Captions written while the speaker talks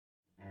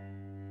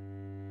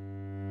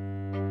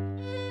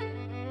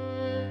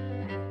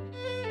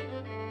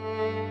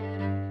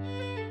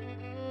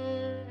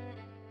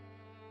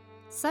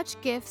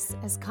Such gifts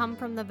as come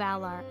from the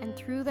Valar, and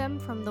through them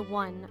from the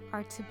One,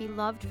 are to be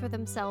loved for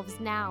themselves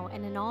now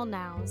and in all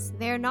nows.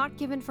 They are not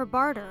given for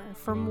barter,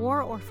 for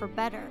more or for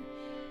better.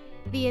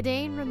 The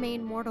Edain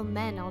remain mortal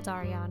men,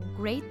 Eldarion,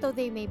 great though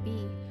they may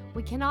be.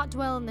 We cannot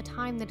dwell in the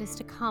time that is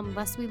to come,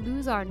 lest we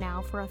lose our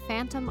now for a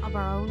phantom of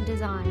our own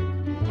design.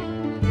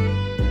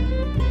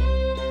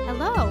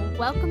 Hello,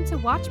 welcome to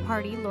Watch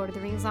Party Lord of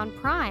the Rings on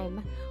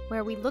Prime,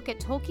 where we look at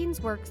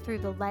Tolkien's works through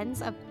the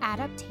lens of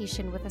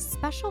adaptation with a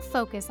special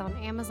focus on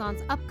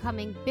Amazon's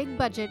upcoming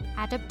big-budget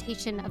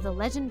adaptation of the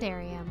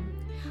Legendarium.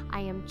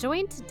 I am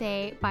joined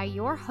today by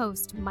your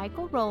host,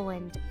 Michael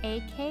Rowland,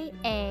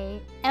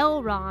 a.k.a.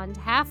 Elrond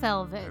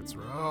Half-Elven. That's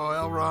right.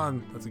 Oh,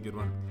 Elrond. That's a good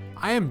one.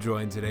 I am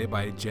joined today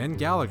by Jen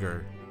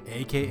Gallagher,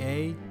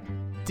 a.k.a.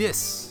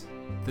 Dis,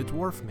 the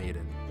Dwarf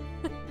Maiden.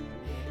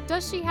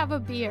 Does she have a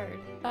beard?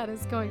 That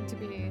is going to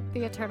be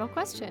the eternal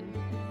question.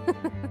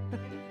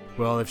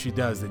 Well, if she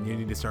does, then you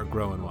need to start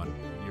growing one.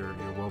 You're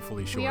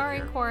woefully short. We are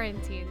here. in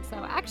quarantine,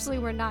 so actually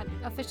we're not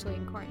officially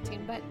in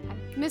quarantine, but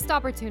missed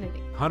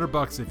opportunity.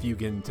 $100 if you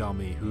can tell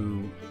me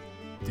who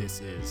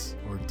Dis is,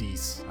 or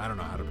Dis. I don't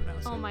know how to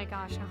pronounce it. Oh my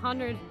gosh,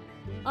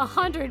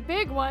 100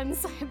 big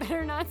ones. I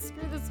better not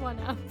screw this one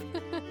up.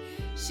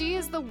 She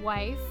is the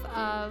wife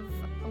of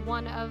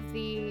one of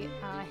the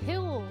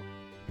hill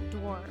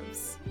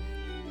dwarves.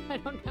 I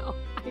don't know.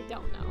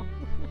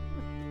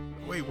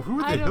 Wait,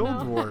 who are the hill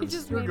dwarves? I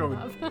just made them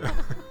up.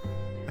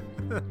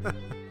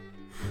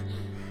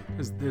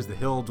 There's the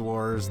hill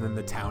dwarves, and then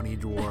the towny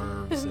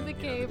dwarves, and the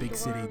cave the big dwarves.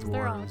 city dwarves.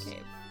 They're all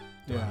cave.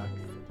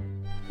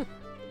 Yeah.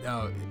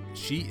 No,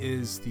 she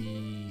is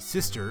the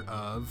sister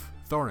of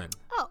Thorin.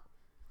 Oh,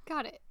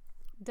 got it.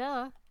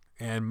 Duh.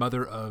 And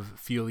mother of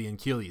Fili and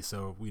Kili.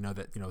 So we know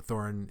that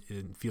Thorin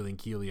and Fili and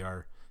Kili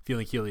are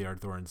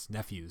Thorin's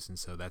nephews, and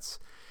so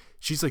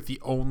she's like the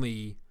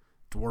only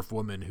dwarf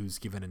woman who's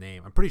given a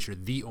name. I'm pretty sure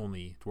the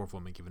only dwarf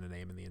woman given a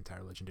name in the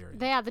entire Legendary.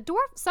 Yeah, the dwarf.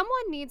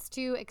 Someone needs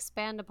to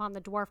expand upon the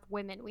dwarf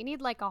women. We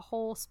need like a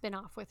whole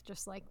spin-off with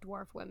just like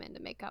dwarf women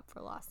to make up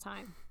for lost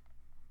time.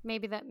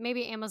 Maybe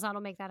Amazon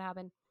will make that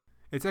happen.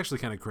 It's actually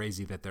kind of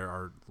crazy that there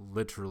are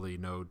literally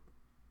no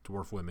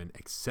dwarf women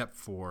except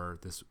for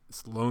this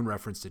lone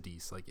reference to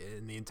Dis. Like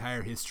in the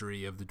entire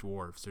history of the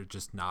dwarves,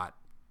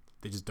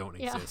 they just don't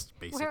exist,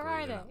 basically. Where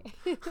are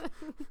they?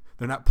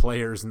 They're not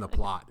players in the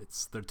plot.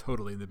 They're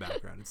totally in the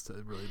background. It's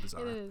really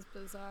bizarre. It is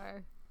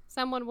bizarre.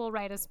 Someone will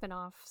write a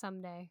spinoff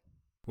someday.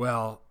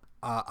 Well,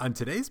 on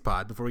today's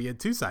pod, before we get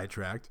too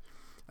sidetracked,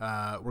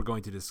 we're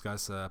going to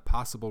discuss a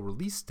possible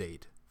release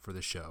date for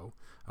the show,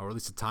 or at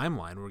least a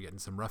timeline. We're getting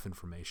some rough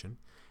information.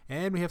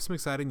 And we have some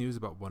exciting news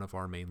about one of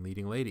our main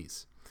leading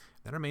ladies.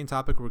 Then our main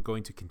topic, we're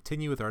going to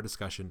continue with our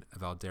discussion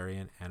of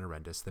Aldarion and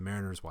Arendis, the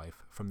Mariner's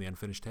wife, from the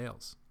Unfinished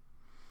Tales.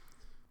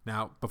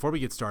 Now, before we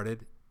get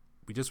started,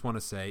 we just want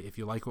to say if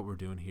you like what we're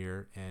doing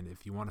here and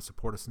if you want to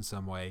support us in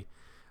some way,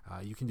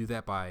 you can do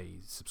that by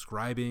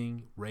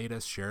subscribing, rate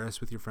us, share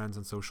us with your friends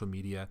on social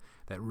media.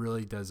 That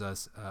really does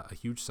us a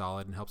huge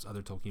solid and helps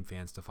other Tolkien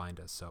fans to find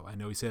us. So I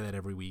know we say that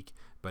every week,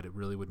 but it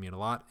really would mean a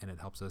lot and it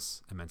helps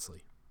us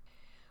immensely.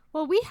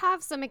 Well, we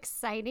have some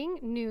exciting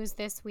news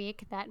this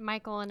week that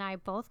Michael and I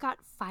both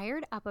got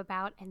fired up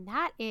about, and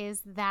that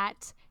is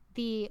that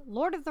the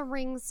Lord of the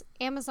Rings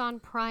Amazon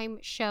Prime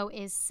show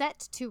is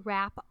set to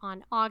wrap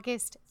on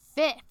August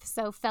 5th.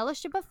 So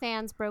Fellowship of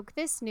Fans broke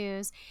this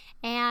news,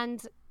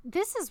 and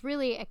this is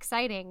really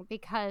exciting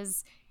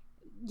because,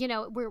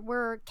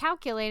 we're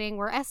calculating,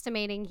 we're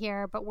estimating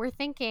here, but we're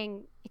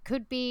thinking it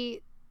could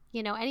be,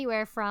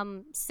 anywhere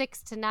from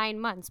 6 to 9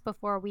 months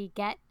before we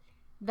get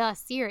the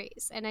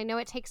series. And I know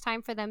it takes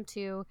time for them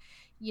to,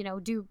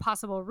 do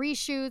possible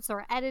reshoots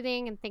or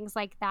editing and things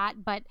like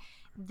that, but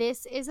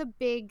this is a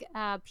big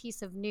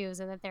piece of news,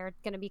 and that they're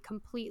going to be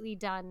completely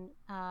done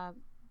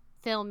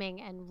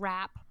filming and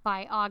wrap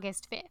by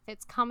August 5th.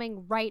 It's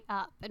coming right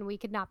up, and we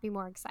could not be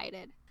more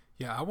excited.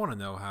 Yeah, I want to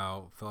know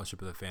how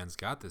Fellowship of the Fans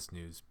got this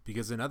news,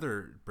 because in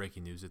other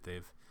breaking news that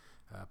they've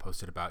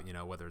posted about,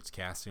 whether it's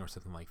casting or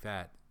something like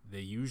that, they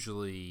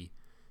usually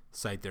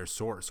cite their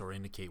source or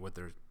indicate what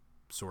their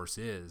source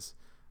is,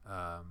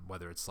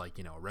 whether it's like,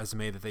 a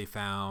resume that they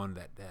found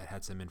that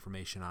had some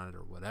information on it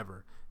or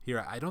whatever.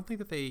 Here, I don't think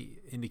that they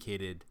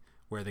indicated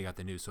where they got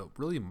the news, so it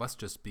really must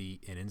just be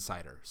an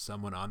insider,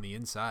 someone on the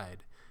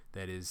inside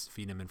that is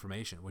feeding them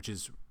information,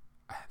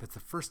 that's the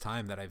first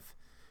time that I've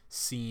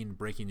seen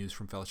breaking news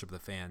from Fellowship of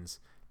the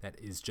Fans that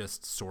is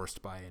just sourced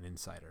by an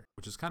insider,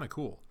 which is kind of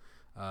cool.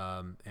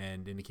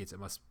 And indicates it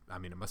must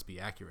be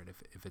accurate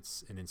if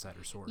it's an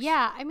insider source.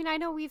 Yeah, I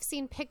know we've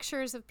seen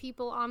pictures of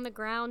people on the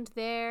ground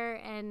there,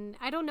 and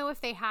I don't know if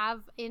they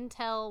have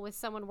intel with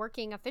someone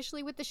working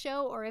officially with the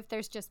show or if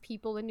there's just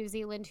people in New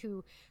Zealand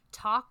who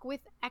talk with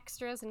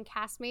extras and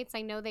castmates.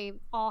 I know they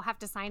all have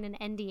to sign an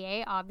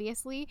NDA,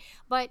 obviously,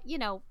 but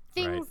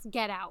things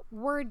get out,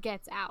 word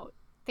gets out,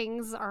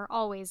 things are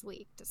always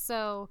leaked.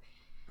 So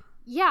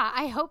Yeah,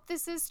 I hope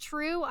this is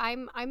true.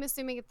 I'm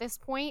assuming at this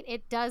point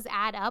it does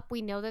add up.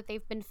 We know that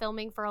they've been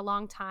filming for a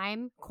long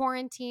time.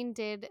 COVID-19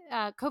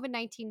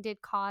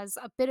 did cause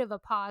a bit of a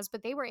pause,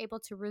 but they were able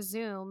to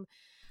resume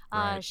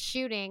Right.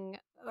 shooting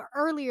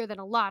earlier than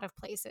a lot of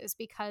places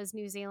because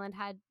New Zealand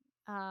had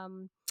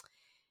um,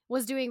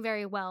 was doing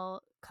very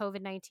well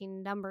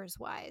COVID-19 numbers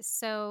wise.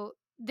 So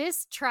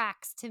this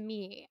tracks to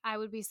me. I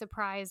would be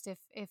surprised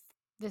if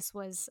this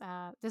was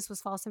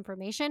false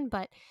information,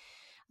 but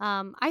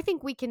I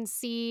think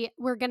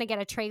we're going to get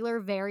a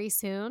trailer very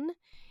soon.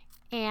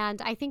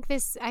 And I think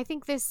this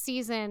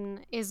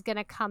season is going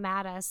to come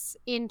at us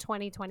in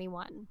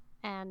 2021,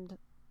 and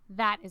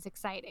that is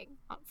exciting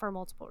for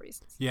multiple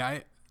reasons. Yeah,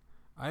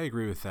 I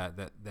agree with that.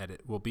 That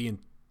it will be in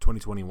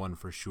 2021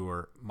 for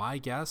sure. My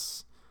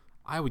guess,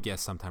 I would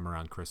guess sometime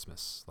around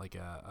Christmas, like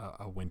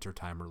a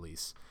wintertime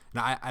release.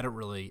 Now,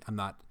 I'm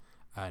not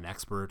an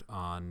expert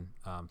on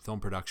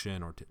film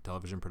production or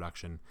television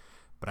production,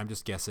 but I'm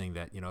just guessing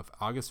that, if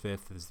August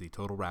 5th is the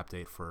total wrap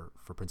date for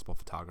principal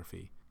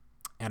photography,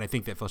 and I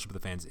think that Fellowship of the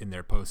Fans in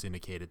their post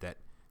indicated that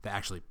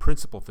actually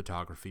principal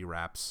photography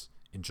wraps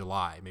in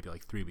July, maybe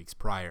like 3 weeks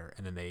prior,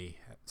 and then they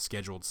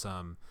scheduled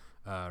some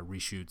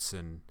reshoots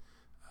and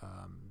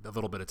a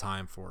little bit of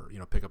time for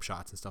pickup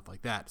shots and stuff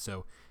like that.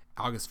 So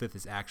August 5th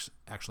is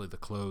actually the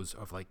close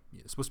of, like,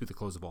 it's supposed to be the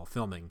close of all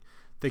filming.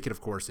 They could,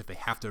 of course, if they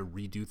have to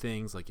redo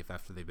things, like if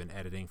after they've been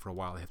editing for a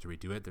while they have to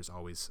redo it, there's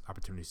always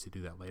opportunities to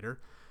do that later.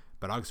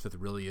 But August 5th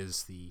really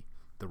is the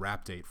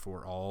wrap date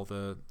for all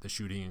the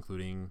shooting,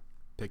 including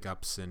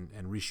pickups and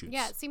reshoots.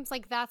 Yeah, it seems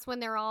like that's when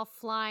they're all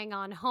flying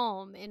on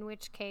home, in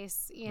which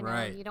case,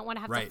 Right. you don't want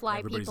to have Right. to fly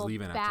Everybody's people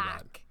leaving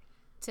after back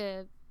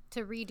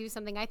to redo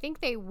something. I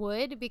think they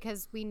would,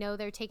 because we know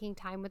they're taking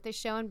time with the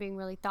show and being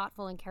really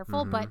thoughtful and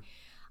careful, but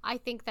I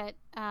think that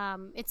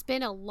it's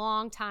been a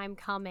long time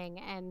coming,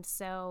 and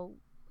so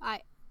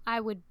I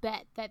would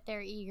bet that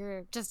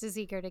they're just as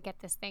eager to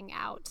get this thing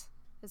out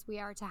as we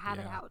are to have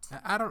it out.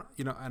 I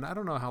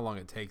don't know how long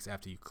it takes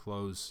after you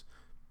close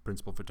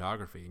principal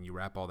photography and you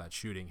wrap all that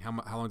shooting.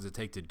 How long does it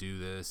take to do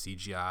the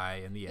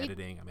CGI and the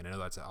editing? I mean, I know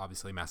that's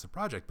obviously a massive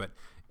project, but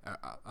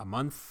a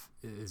month?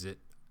 Is it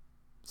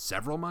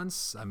several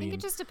months? I think it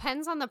just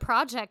depends on the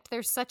project.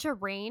 There's such a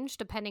range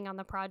depending on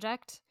the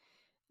project.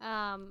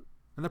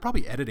 And they're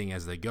probably editing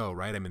as they go,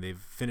 right? I mean, they've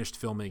finished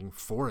filming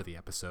 4 of the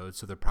episodes,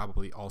 so they're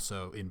probably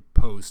also in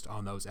post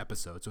on those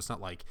episodes. So it's not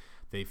like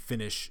they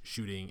finish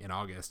shooting in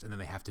August and then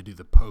they have to do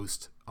the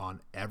post on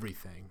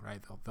everything,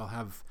 right? They'll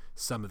have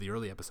some of the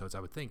early episodes,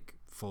 I would think,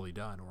 fully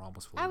done or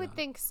almost fully done. I would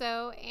think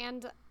so.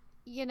 And,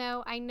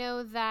 I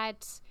know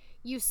that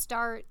you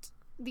start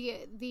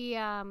the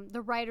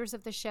writers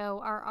of the show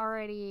are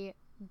already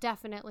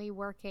definitely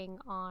working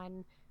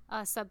on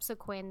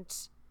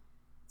subsequent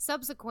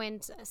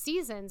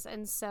seasons,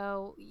 and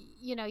so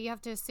you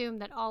have to assume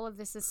that all of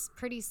this is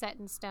pretty set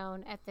in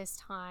stone at this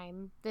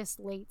time, this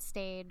late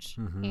stage,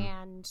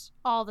 and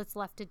all that's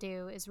left to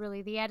do is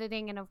really the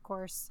editing and, of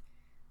course,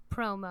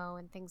 promo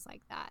and things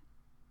like that.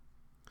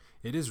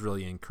 It is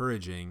really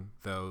encouraging,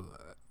 though.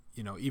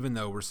 Even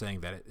though we're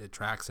saying that it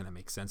tracks and it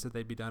makes sense that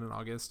they'd be done in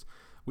August,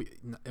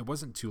 it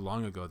wasn't too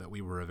long ago that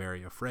we were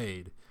very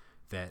afraid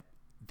that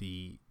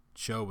the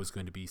show was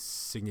going to be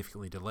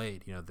significantly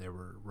delayed. There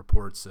were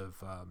reports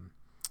of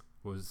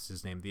what was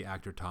his name, the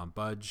actor Tom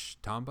Budge.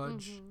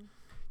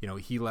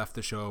 He left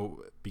the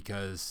show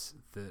because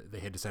they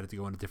had decided to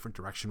go in a different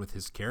direction with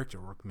his character,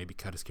 or maybe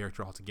cut his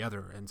character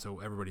altogether. And so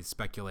everybody's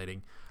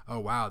speculating, oh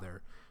wow,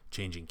 they're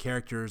changing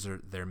characters,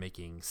 or they're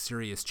making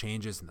serious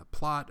changes in the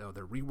plot. Oh,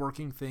 they're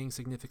reworking things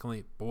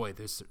significantly. Boy,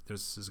 this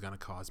is going to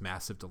cause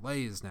massive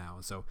delays now.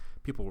 And so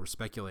people were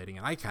speculating,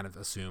 and I kind of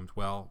assumed,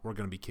 well, we're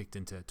going to be kicked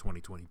into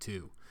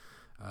 2022.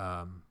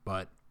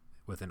 But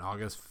with an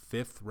August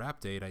 5th wrap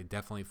date, I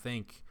definitely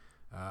think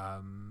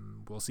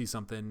we'll see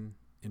something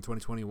in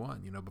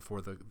 2021,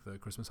 before the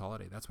Christmas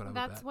holiday. That's what I would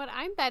bet. That's what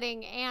I'm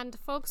betting. And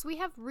folks, we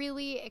have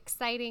really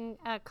exciting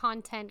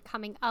content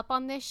coming up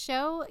on this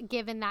show,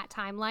 given that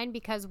timeline,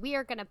 because we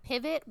are going to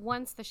pivot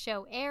once the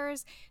show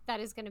airs. That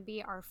is going to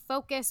be our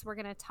focus. We're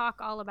going to talk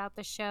all about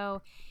the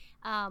show.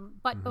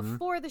 But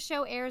before the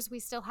show airs, we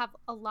still have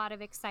a lot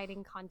of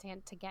exciting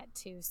content to get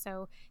to.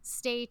 So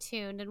stay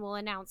tuned, and we'll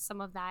announce some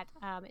of that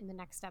in the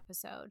next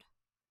episode.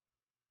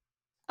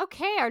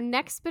 Okay, our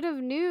next bit of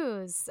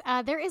news.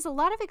 There is a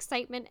lot of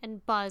excitement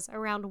and buzz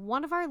around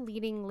one of our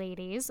leading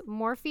ladies,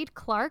 Morphe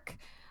Clark.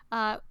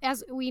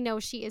 As we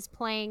know, she is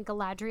playing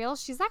Galadriel.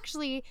 She's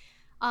actually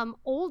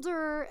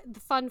older.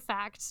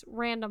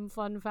 Random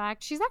fun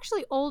fact, she's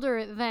actually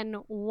older than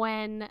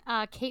when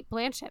Cate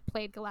Blanchett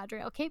played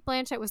Galadriel. Cate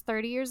Blanchett was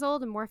 30 years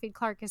old and Morphe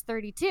Clark is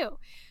 32,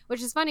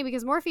 which is funny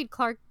because Morphe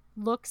Clark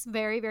looks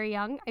very, very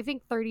young. I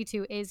think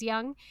 32 is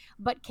young,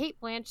 but Cate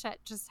Blanchett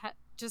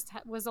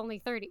was only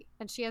 30,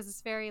 and she has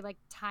this very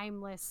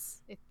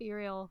timeless,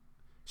 ethereal.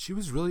 She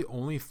was really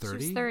only 30,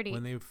 she was 30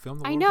 when they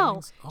filmed the I Lord know. of the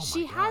Rings? Oh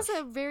she my has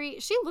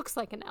gosh. she looks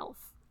like an elf.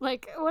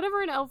 Like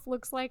whatever an elf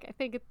looks like, I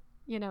think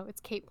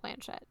it's Cate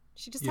Blanchett.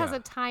 She just has a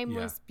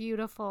timeless,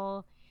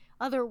 beautiful,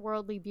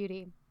 otherworldly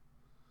beauty.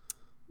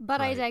 But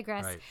I Right,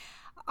 digress. right.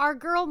 Our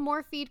girl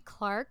Morphe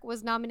Clark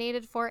was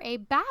nominated for a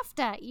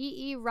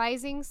BAFTA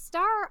Rising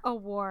Star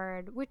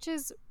Award, which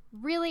is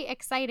really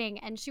exciting.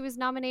 And she was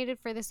nominated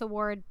for this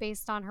award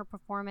based on her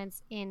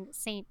performance in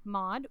Saint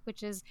Maud,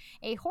 which is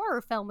a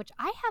horror film, which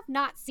I have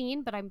not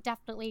seen, but I'm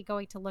definitely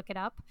going to look it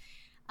up.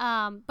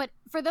 But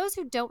for those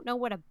who don't know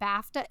what a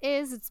BAFTA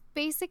is, it's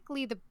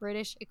basically the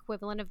British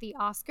equivalent of the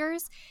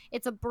Oscars.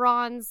 It's a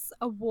bronze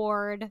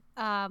award,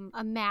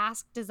 a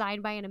mask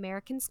designed by an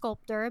American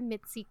sculptor,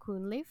 Mitzi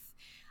Cunliffe.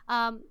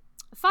 Um,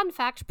 Fun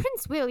fact,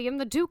 Prince William,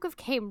 the Duke of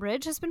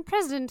Cambridge, has been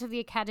president of the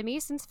Academy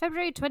since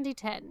February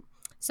 2010.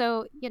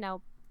 So,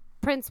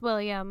 Prince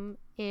William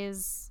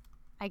is,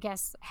 I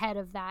guess, head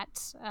of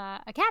that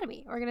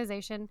Academy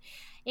organization.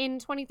 In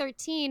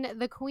 2013,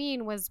 the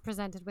Queen was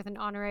presented with an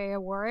honorary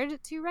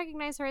award to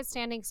recognize her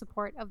outstanding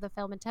support of the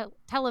film and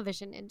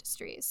television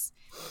industries.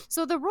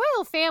 So the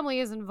royal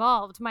family is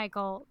involved,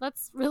 Michael.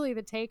 That's really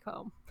the take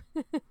home.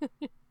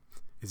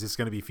 Is this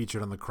going to be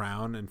featured on The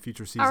Crown in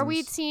future seasons? Are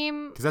we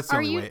team? Because that's the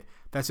only way.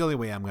 That's the only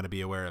way I'm going to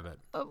be aware of it.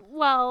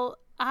 Well,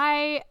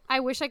 I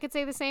wish I could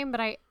say the same,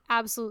 but I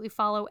absolutely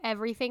follow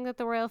everything that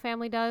the royal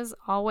family does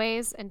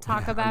always and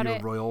talk about Are you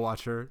it. a royal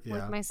watcher? Yeah.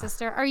 With my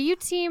sister. Are you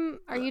team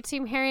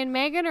Harry and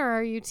Meghan, or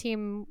are you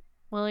team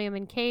William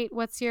and Kate?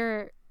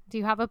 Do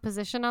you have a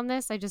position on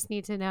this? I just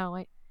need to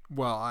know.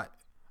 Well,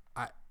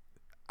 I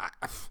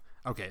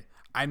okay.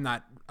 I'm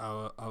not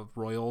a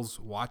Royals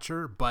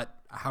watcher, but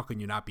how can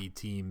you not be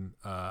team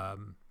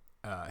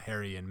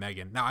Harry and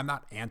Meghan? Now, I'm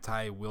not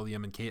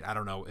anti-William and Kate. I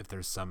don't know if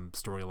there's some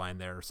storyline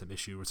there or some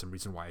issue or some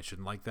reason why I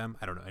shouldn't like them.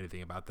 I don't know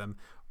anything about them,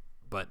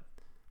 but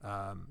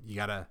you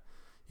gotta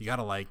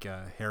like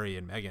Harry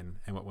and Meghan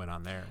and what went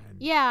on there.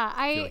 And yeah,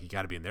 I feel like you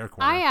gotta be in their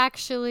corner. I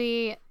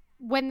actually,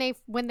 when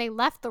they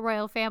left the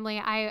royal family,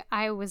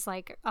 I was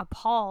like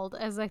appalled,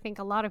 as I think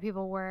a lot of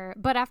people were.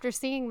 But after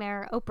seeing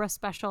their Oprah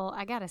special,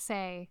 I gotta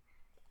say,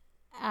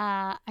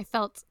 I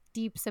felt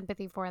deep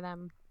sympathy for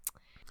them.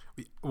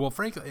 Well,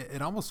 frankly,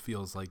 it almost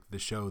feels like the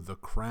show The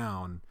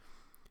Crown.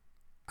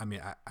 I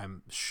mean,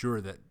 I'm sure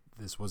that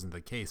this wasn't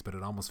the case, but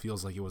it almost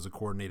feels like it was a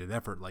coordinated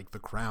effort. Like The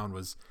Crown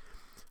was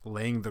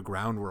laying the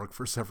groundwork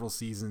for several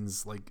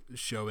seasons, like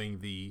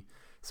showing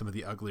some of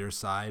the uglier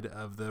side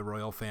of the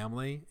royal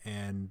family,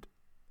 and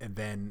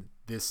then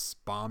this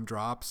bomb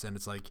drops, and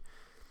it's like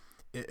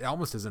it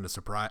almost wasn't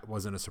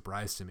a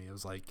surprise to me. It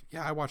was like,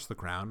 yeah, I watched The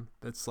Crown.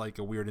 That's like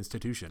a weird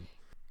institution.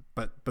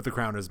 But The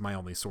Crown is my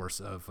only source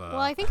of well,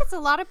 I think it's a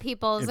lot of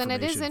people's, and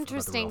it is information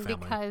interesting about the royal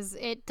family. because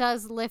it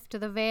does lift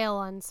the veil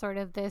on sort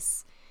of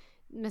this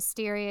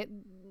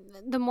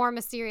the more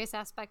mysterious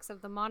aspects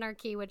of the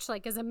monarchy, which,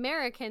 like, as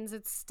Americans,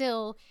 it's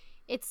still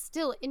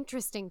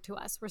interesting to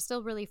us. We're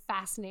still really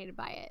fascinated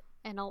by it,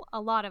 and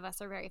a lot of us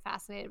are very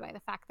fascinated by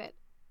the fact that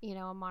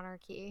a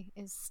monarchy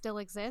still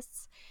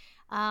exists.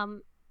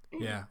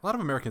 Yeah, a lot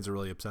of Americans are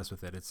really obsessed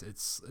with it.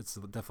 It's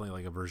definitely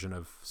like a version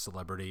of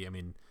celebrity. I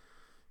mean,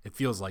 it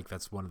feels like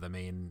that's one of the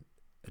main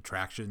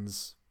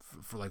attractions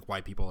for like why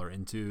people are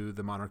into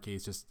the monarchy.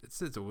 It's just it's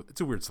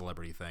a weird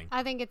celebrity thing.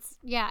 I think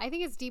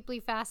it's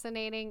deeply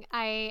fascinating.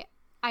 I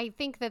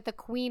think that the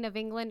Queen of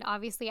England,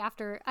 obviously,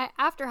 after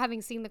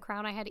having seen The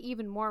Crown, I had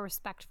even more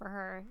respect for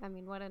her. I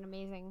mean, what an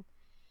amazing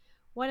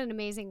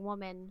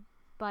woman.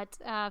 But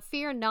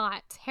fear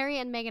not, Harry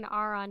and Meghan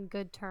are on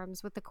good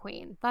terms with the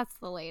Queen. That's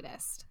the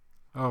latest.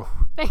 Oh,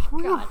 thank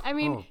God! I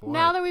mean, oh,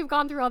 now that we've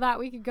gone through all that,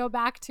 we could go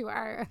back to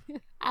our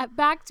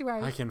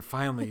I can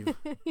finally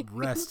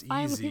rest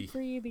finally easy.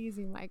 Breathe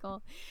easy,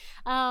 Michael.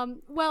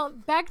 Well,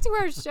 back to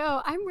our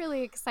show. I'm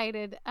really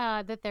excited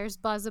that there's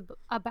buzz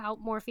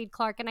about Morphe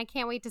Clark, and I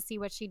can't wait to see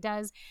what she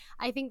does.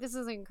 I think this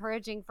is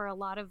encouraging for a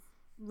lot of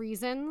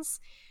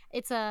reasons.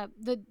 It's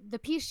the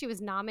piece she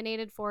was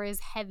nominated for is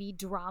heavy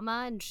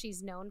drama, and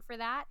she's known for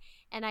that.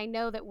 And I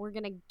know that we're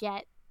gonna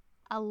get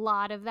a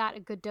lot of that, a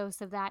good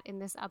dose of that in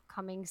this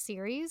upcoming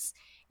series.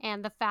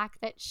 And the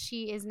fact that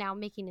she is now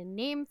making a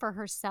name for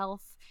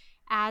herself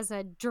as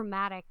a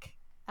dramatic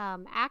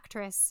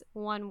actress,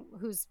 one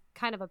who's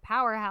kind of a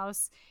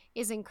powerhouse,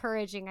 is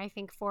encouraging, I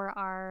think, for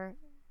our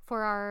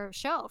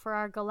show, for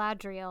our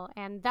Galadriel.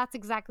 And that's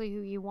exactly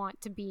who you want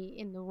to be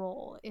in the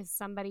role, is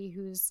somebody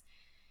who's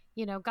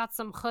got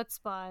some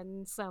chutzpah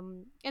and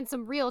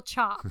some real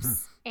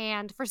chops.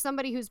 And for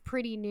somebody who's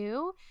pretty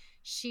new,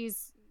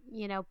 she's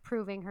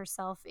proving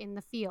herself in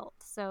the field.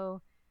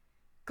 So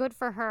good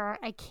for her.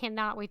 I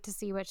cannot wait to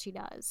see what she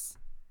does.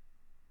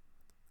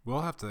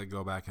 We'll have to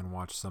go back and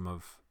watch some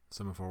of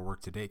her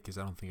work to date, because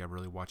I don't think I've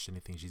really watched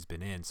anything she's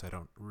been in, so I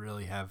don't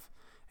really have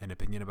an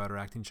opinion about her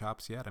acting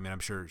chops yet. I mean, I'm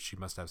sure she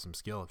must have some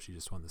skill if she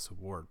just won this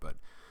award, but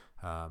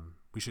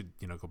we should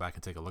go back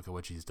and take a look at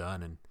what she's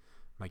done, and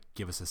might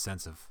give us a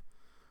sense of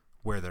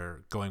where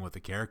they're going with the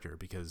character,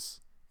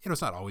 because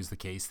it's not always the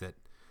case that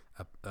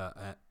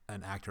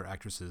an actor or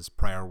actress's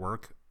prior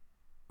work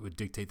would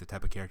dictate the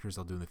type of characters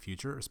they'll do in the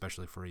future,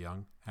 especially for a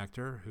young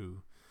actor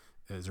who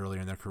is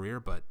earlier in their career,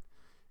 but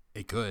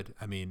it could.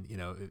 I mean,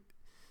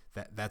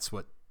 that's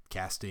what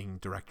casting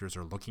directors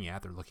are looking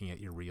at. They're looking at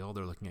your reel,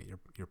 they're looking at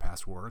your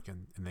past work,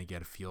 and they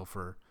get a feel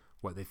for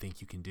what they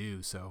think you can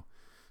do. So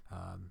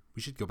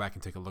we should go back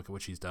and take a look at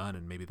what she's done,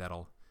 and maybe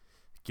that'll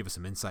give us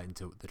some insight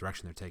into the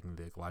direction they're taking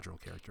the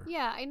Galadriel character.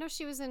 Yeah, I know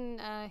she was in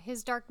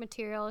His Dark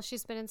Materials.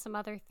 She's been in some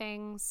other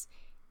things,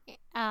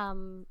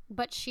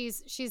 but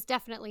she's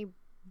definitely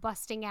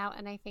busting out,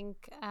 and I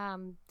think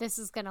this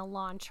is going to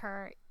launch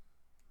her,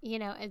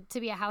 to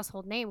be a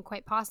household name,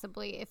 quite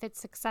possibly, if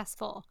it's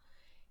successful.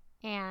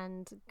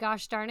 And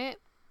gosh darn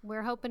it,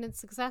 we're hoping it's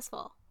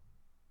successful.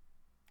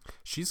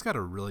 She's got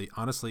a really,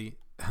 honestly,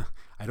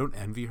 I don't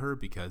envy her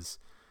because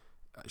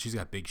she's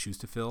got big shoes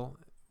to fill.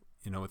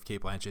 With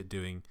Cate Blanchett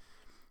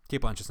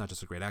Cate Blanchett's not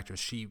just a great actress,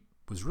 she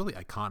was really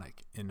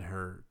iconic in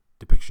her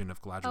depiction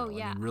of Galadriel. Oh,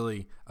 yeah. I mean,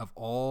 really, of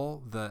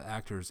all the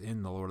actors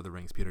in The Lord of the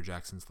Rings, Peter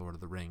Jackson's Lord of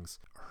the Rings,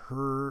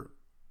 her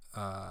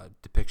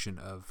depiction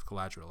of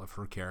Galadriel, of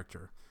her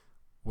character,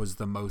 was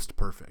the most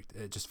perfect.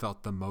 It just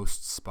felt the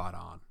most spot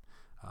on.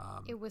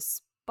 It was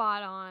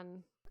spot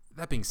on.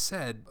 That being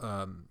said,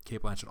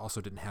 Cate Blanchett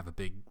also didn't have a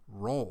big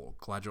role.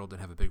 Galadriel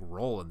didn't have a big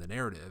role in the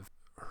narrative.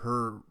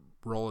 Her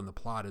role in the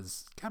plot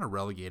is kind of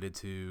relegated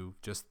to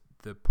just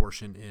the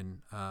portion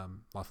in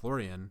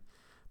Lothlorien,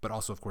 but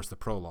also, of course, the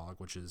prologue,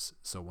 which is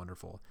so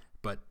wonderful.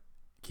 But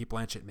Cate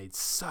Blanchett made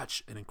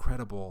such an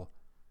incredible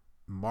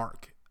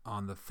mark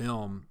on the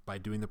film by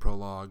doing the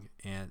prologue,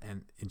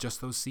 and in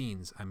just those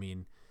scenes, I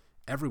mean,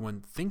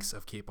 everyone thinks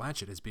of Cate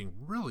Blanchett as being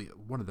really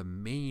one of the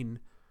main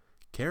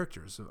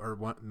characters,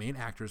 or main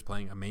actors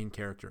playing a main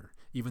character.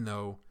 Even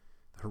though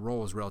her role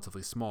was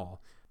relatively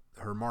small,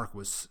 her mark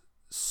was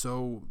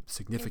so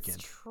significant.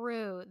 It's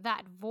true.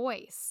 That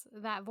voice,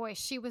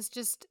 she was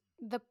just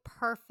the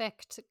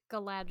perfect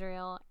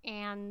Galadriel.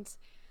 And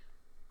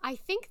I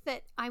think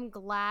that I'm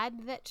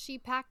glad that she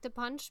packed a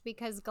punch,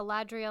 because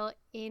Galadriel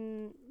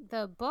in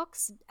the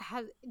books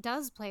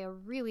does play a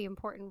really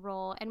important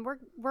role, and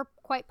we're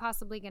quite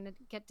possibly going to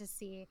get to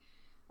see,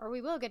 or we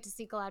will get to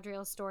see,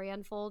 Galadriel's story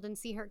unfold and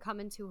see her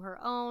come into her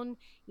own,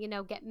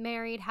 get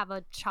married, have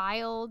a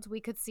child. We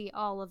could see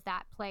all of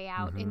that play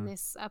out in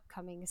this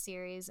upcoming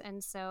series.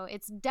 And so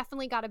it's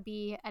definitely got to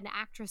be an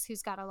actress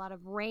who's got a lot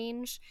of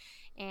range,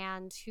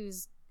 and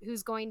who's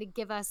going to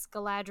give us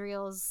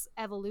Galadriel's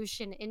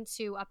evolution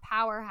into a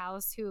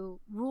powerhouse who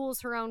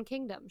rules her own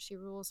kingdom. She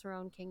rules her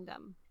own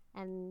kingdom.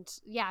 And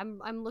yeah,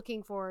 I'm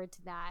looking forward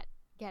to that,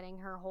 getting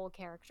her whole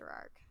character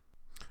arc.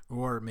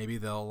 Or maybe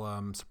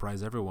they'll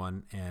surprise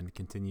everyone and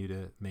continue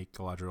to make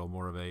Galadriel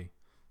more of a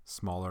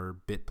smaller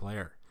bit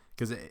player.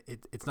 Because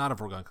it's not a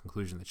foregone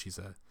conclusion that she's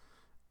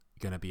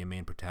going to be a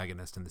main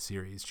protagonist in the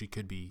series. She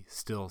could be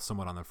still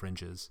somewhat on the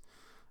fringes,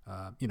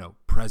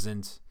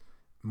 present,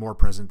 more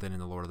present than in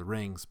The Lord of the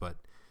Rings, but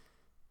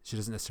she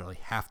doesn't necessarily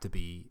have to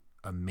be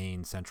a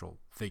main central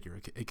figure.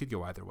 It could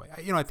go either way.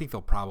 I think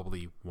they'll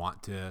probably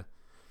want to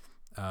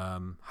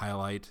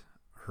highlight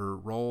her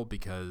role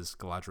because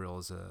Galadriel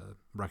is a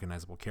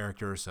recognizable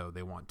character, so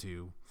they want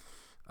to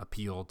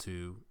appeal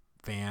to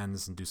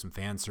fans and do some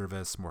fan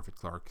service. Morfydd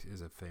Clark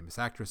is a famous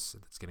actress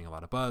that's getting a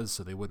lot of buzz,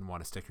 so they wouldn't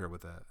want to stick her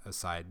with a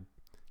side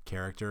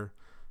character.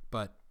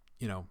 But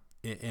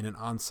in an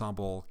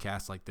ensemble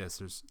cast like this,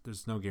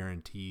 there's no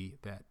guarantee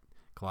that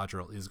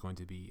Galadriel is going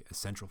to be a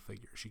central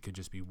figure. She could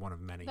just be one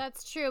of many.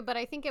 That's true, but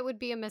I think it would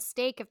be a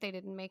mistake if they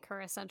didn't make her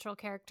a central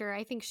character.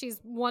 I think she's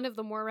one of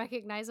the more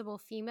recognizable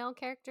female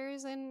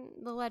characters in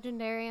the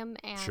Legendarium,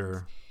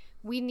 and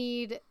we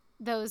need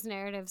those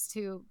narratives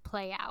to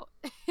play out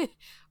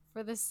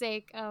for the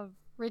sake of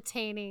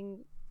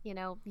retaining,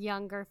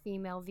 younger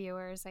female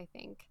viewers. I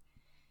think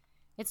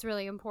it's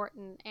really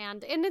important,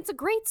 and it's a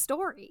great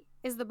story,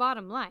 is the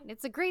bottom line.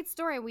 It's a great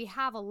story. We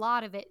have a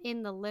lot of it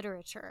in the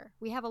literature.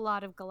 We have a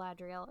lot of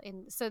Galadriel,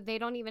 so they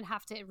don't even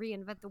have to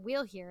reinvent the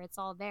wheel here. It's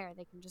all there.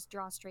 They can just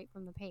draw straight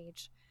from the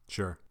page.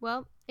 Sure.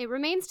 Well, it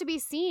remains to be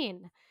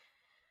seen.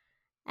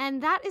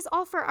 And that is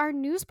all for our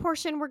news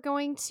portion. We're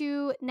going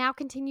to now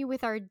continue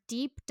with our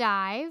deep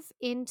dive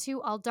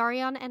into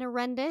Aldarion and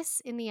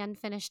Arendis in the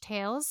Unfinished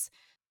Tales.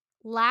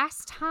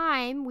 Last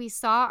time we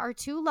saw our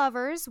two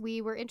lovers,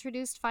 we were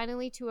introduced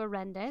finally to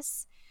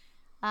Arendis.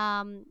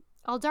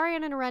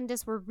 Aldarion and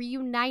Arendis were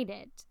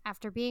reunited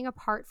after being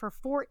apart for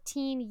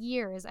 14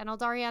 years, and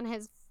Aldarion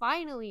has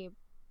finally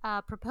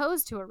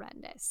proposed to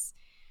Arendis.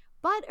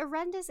 But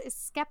Arendis is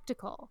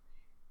skeptical.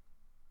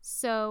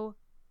 So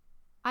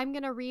I'm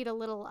going to read a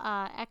little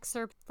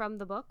excerpt from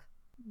the book.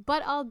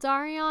 But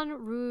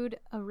Aldarion wooed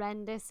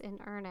Arendis in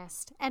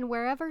earnest, and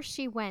wherever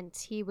she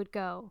went, he would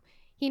go.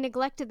 He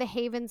neglected the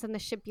havens and the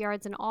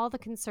shipyards and all the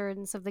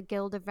concerns of the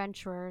guild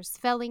adventurers,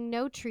 felling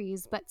no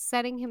trees, but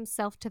setting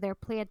himself to their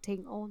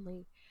planting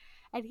only.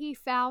 And he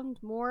found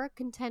more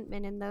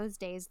contentment in those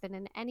days than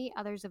in any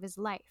others of his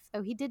life,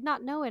 though he did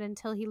not know it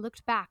until he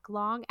looked back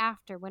long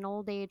after, when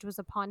old age was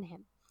upon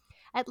him.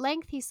 At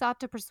length he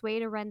sought to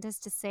persuade Arendis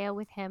to sail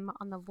with him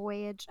on the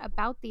voyage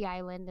about the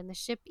island in the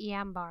ship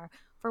Iambar,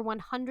 for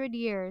 100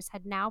 years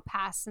had now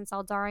passed since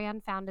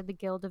Aldarion founded the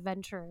Guild of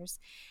Venturers,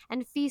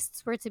 and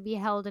feasts were to be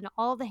held in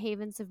all the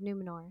havens of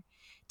Numenor.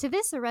 To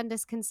this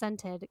Arendis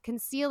consented,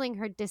 concealing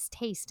her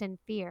distaste and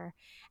fear,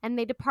 and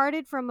they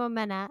departed from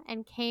Momena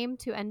and came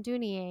to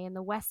Andunier in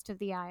the west of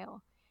the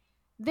isle.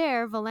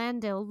 There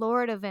Valandil,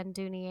 lord of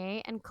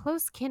Andunier and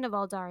close kin of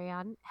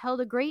Aldarion,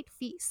 held a great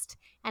feast,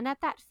 and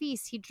at that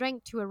feast he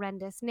drank to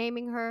Arendis,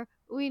 naming her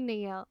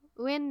Uineniel,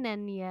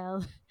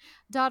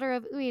 daughter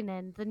of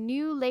Uinen, the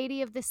new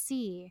lady of the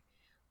sea.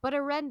 But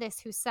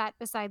Arendis, who sat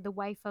beside the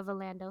wife of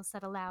Valandil,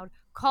 said aloud,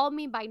 "Call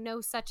me by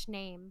no such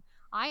name.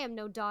 I am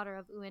no daughter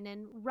of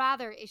Uinen,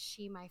 rather is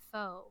she my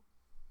foe."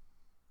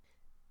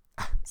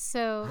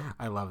 So,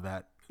 I love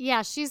that.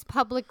 yeah, she's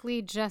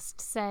publicly just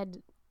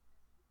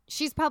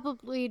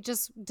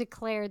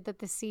declared that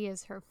the sea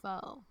is her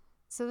foe.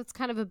 So that's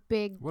kind of a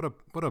big. What a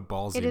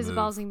ballsy It is move.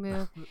 a ballsy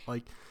move.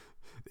 Like,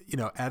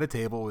 at a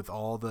table with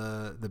all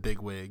the big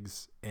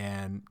wigs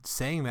and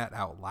saying that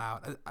out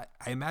loud.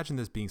 I imagine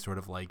this being sort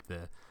of like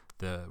the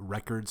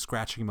record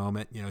scratching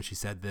moment. She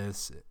says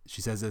this,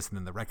 and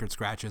then the record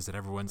scratches, and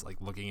everyone's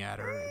like looking at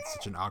her. It's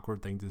such an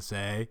awkward thing to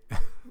say.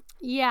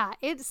 Yeah,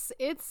 it's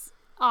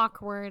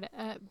awkward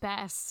at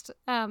best,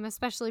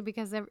 especially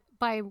because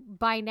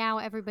by now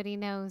everybody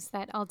knows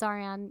that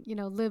Aldarion,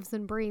 lives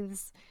and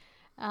breathes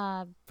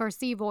for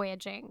sea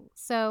voyaging.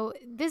 So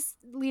this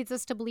leads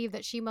us to believe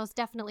that she most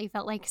definitely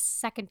felt like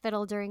second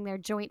fiddle during their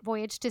joint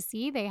voyage to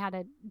sea. They had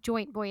a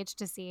joint voyage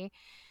to sea,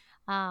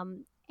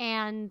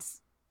 and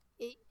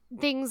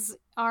things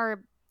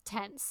are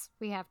tense,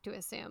 we have to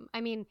assume. I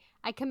mean,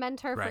 I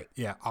commend her right.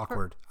 for Yeah,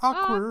 awkward.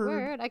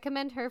 I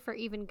commend her for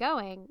even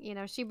going.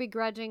 She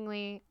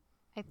begrudgingly,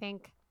 I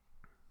think,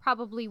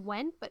 probably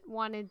went, but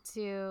wanted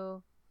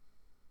to,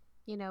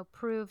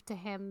 prove to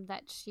him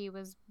that she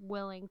was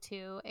willing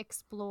to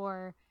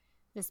explore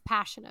this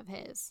passion of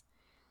his.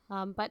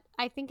 But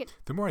I think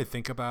the more I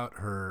think about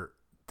her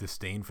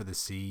disdain for the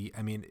sea,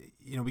 I mean,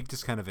 we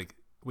just kind of,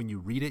 when you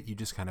read it, you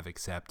just kind of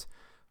accept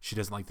she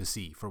doesn't like the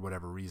sea for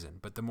whatever reason.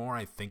 But the more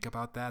I think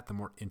about that, the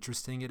more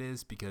interesting it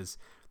is, because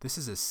this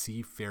is a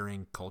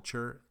seafaring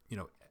culture,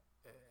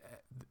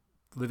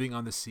 living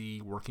on the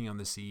sea, working on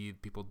the sea.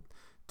 People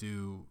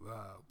do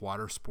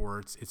water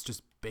sports. It's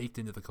just baked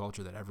into the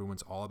culture that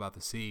everyone's all about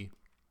the sea.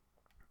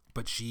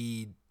 But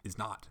she is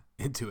not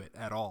into it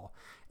at all,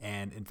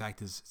 and in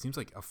fact seems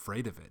like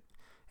afraid of it.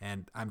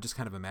 And I'm just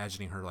kind of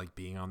imagining her like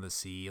being on the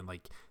sea and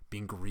like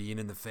being green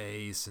in the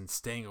face and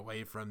staying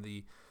away from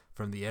the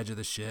edge of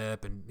the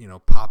ship, and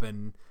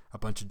popping a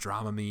bunch of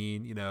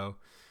Dramamine.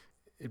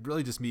 It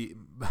really just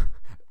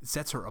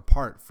sets her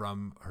apart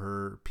from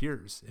her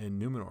peers in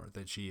Numenor,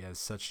 that she has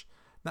such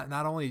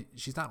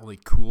she's not only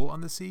cool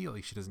on the sea,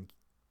 like she doesn't,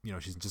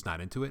 she's just not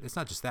into it. It's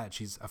not just that,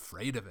 she's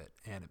afraid of it,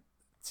 and it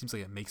seems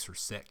like it makes her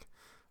sick.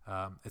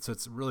 And so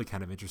it's really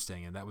kind of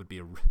interesting, and that would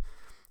be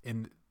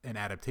in an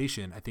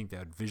adaptation, I think that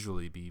would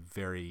visually be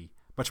very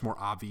much more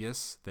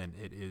obvious than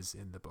it is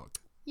in the book.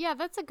 Yeah,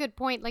 that's a good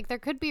point. Like, there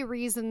could be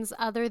reasons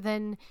other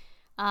than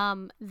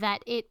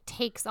that it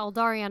takes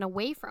Aldarion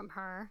away from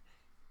her,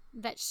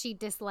 that she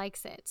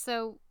dislikes it.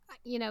 So,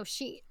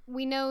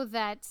 we know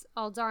that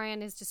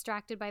Aldarion is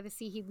distracted by the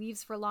sea. He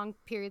leaves for long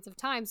periods of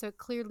time, so it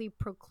clearly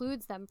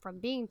precludes them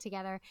from being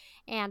together.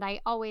 And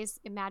I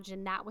always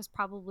imagine that was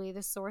probably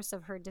the source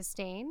of her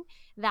disdain.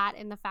 That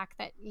and the fact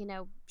that,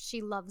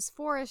 she loves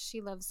forests,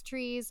 she loves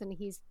trees, and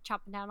he's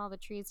chopping down all the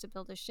trees to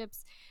build his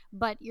ships.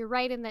 But you're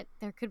right in that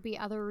there could be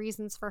other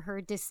reasons for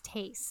her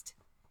distaste.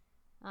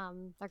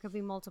 There could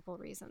be multiple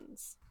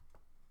reasons.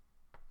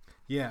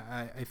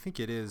 Yeah, I think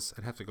it is.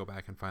 I'd have to go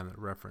back and find that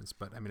reference.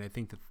 But I mean, I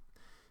think that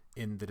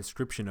in the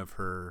description of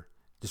her,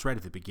 just right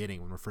at the beginning,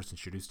 when we're first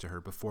introduced to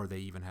her, before they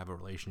even have a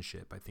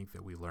relationship, I think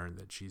that we learn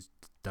that she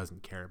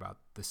doesn't care about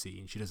the sea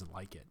and she doesn't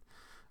like it.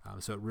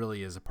 So it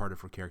really is a part of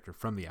her character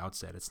from the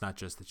outset. It's not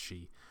just that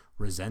she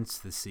resents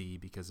the sea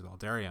because of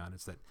Aldarion.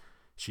 It's that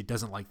she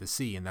doesn't like the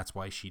sea, and that's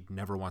why she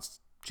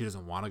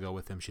doesn't want to go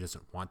with him. She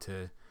doesn't want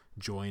to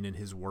join in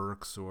his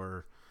works,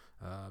 or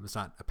it's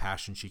not a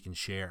passion she can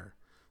share.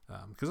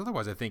 Because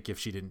otherwise, I think if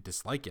she didn't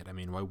dislike it, I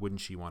mean, why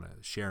wouldn't she want to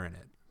share in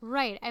it?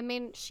 Right. I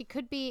mean,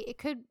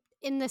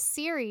 in the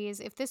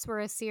series, if this were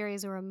a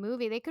series or a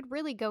movie, they could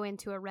really go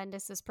into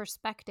Arendis'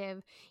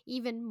 perspective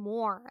even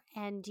more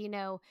and,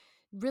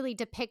 really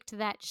depict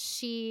that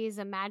she's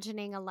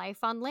imagining a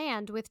life on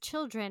land with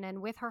children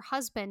and with her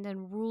husband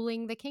and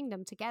ruling the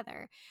kingdom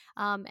together.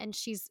 And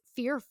she's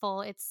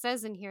fearful. It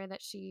says in here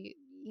that she,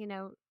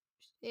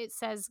 it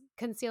says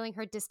concealing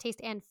her distaste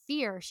and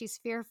fear. She's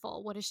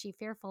fearful. What is she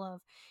fearful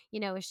of?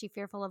 Is she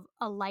fearful of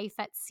a life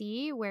at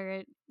sea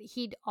where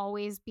he'd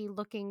always be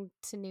looking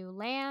to new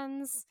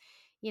lands?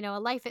 A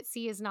life at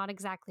sea is not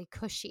exactly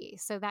cushy.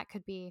 So that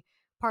could be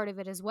part of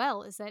it as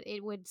well, is that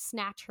it would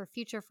snatch her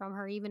future from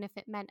her. Even if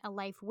it meant a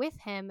life with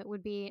him, it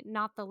would be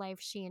not the life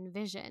she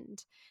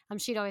envisioned.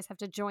 She'd always have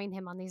to join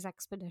him on these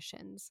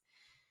expeditions.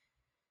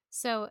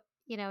 So,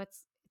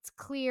 it's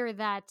clear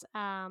that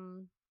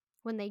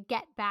when they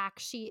get back,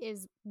 she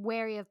is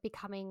wary of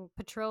becoming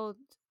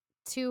betrothed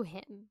to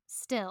him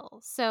still.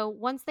 So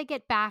once they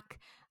get back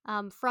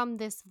from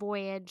this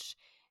voyage,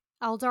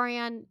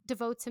 Aldarion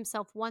devotes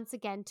himself once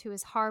again to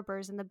his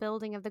harbors and the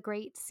building of the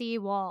great sea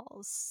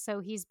walls.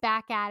 So he's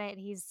back at it.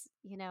 He's,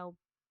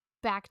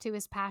 back to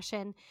his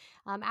passion.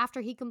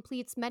 After he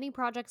completes many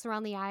projects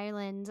around the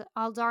island,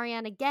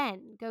 Aldarion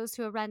again goes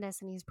to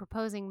Arendis and he's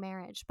proposing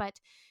marriage, but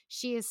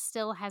she is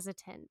still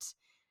hesitant.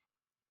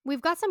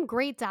 We've got some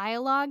great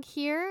dialogue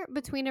here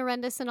between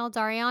Arendis and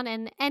Aldarion,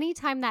 and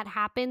anytime that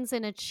happens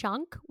in a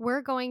chunk,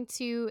 we're going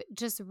to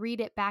just read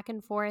it back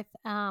and forth,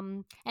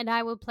 and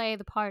I will play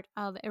the part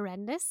of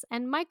Arendis,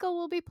 and Michael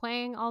will be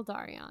playing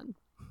Aldarion.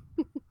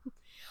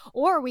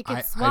 Or we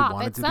could swap. I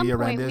wanted At to some be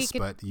point, Arendis,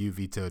 but you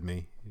vetoed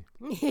me.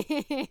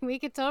 we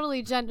could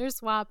totally gender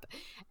swap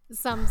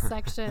some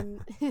section,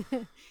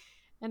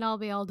 and I'll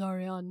be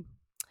Aldarion.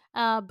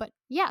 But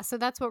yeah, so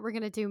that's what we're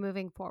going to do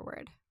moving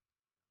forward.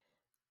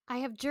 I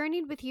have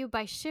journeyed with you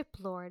by ship,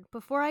 Lord.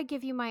 Before I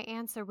give you my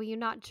answer, will you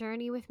not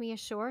journey with me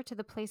ashore to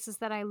the places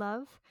that I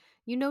love?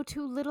 You know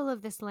too little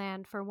of this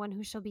land for one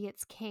who shall be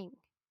its king.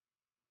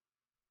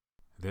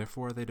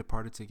 Therefore they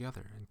departed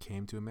together and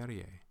came to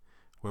Emerie,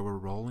 where were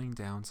rolling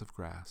downs of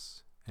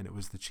grass, and it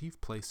was the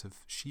chief place of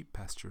sheep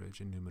pasturage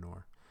in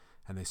Numenor.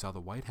 And they saw the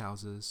white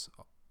houses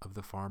of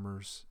the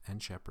farmers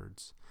and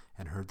shepherds,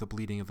 and heard the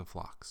bleating of the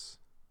flocks.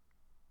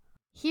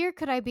 Here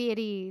could I be at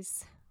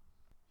ease.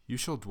 You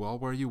shall dwell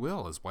where you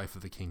will, as wife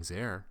of the king's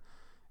heir,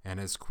 and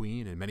as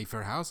queen in many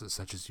fair houses,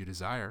 such as you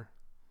desire.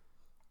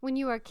 When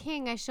you are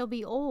king, I shall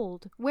be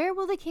old. Where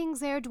will the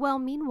king's heir dwell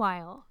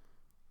meanwhile?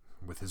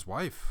 With his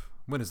wife,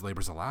 when his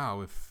labors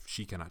allow, if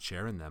she cannot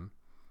share in them.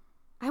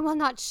 I will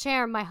not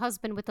share my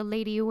husband with the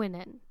Lady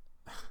Uinen.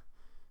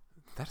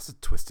 That is a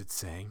twisted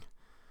saying.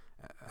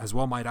 As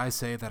well might I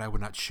say that I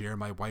would not share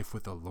my wife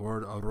with the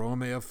Lord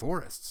Arome of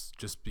Forests,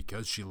 just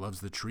because she loves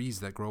the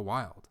trees that grow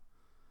wild.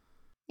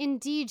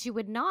 Indeed you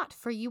would not,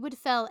 for you would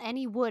fell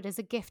any wood as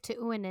a gift to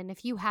Uinen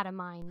if you had a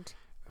mind.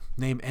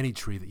 Name any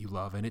tree that you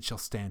love, and it shall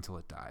stand till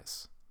it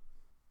dies.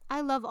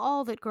 I love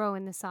all that grow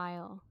in this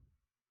isle.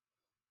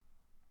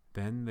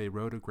 Then they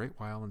rode a great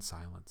while in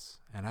silence,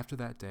 and after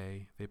that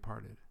day they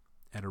parted,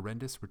 and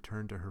Arendis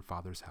returned to her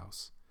father's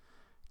house.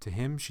 To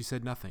him she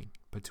said nothing,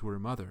 but to her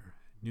mother,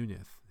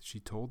 Nunith, she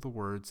told the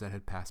words that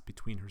had passed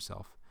between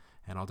herself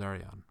and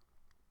Aldarion.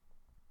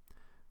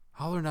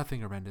 All or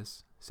nothing,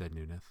 Arendis, said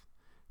Nunith.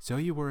 So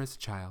you were as a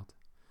child.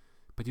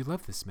 But you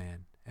love this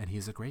man, and he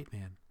is a great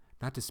man,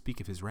 not to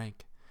speak of his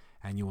rank,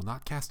 and you will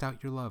not cast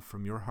out your love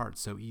from your heart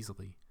so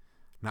easily,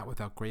 not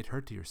without great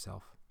hurt to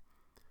yourself.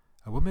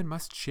 A woman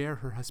must share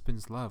her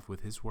husband's love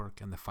with his work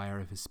and the fire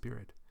of his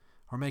spirit,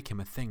 or make him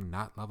a thing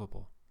not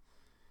lovable.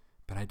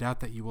 But I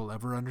doubt that you will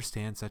ever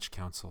understand such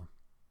counsel.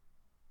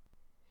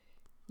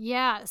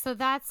 Yeah, so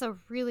that's a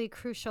really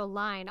crucial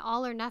line.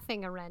 All or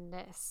nothing,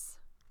 Arendis.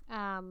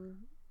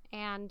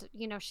 And,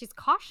 she's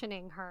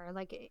cautioning her.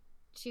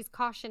 She's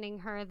cautioning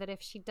her that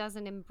if she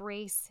doesn't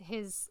embrace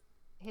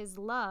his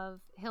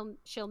love,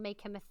 she'll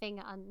make him a thing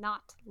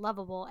not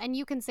lovable. And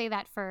you can say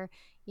that for,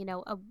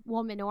 a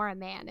woman or a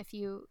man. If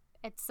you,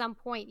 at some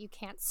point, you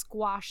can't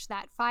squash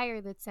that fire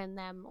that's in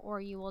them,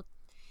 or you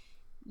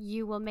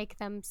will make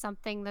them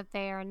something that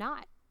they are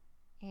not.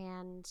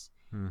 And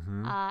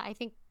I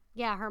think,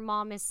 her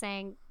mom is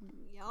saying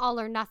all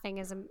or nothing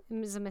is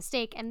a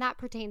mistake, and that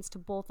pertains to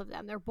both of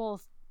them. They're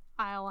both,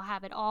 I will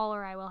have it all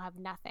or I will have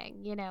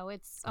nothing.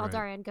 It's Right.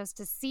 Aldarion goes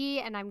to sea,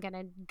 and I'm going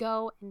to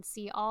go and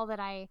see all that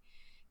I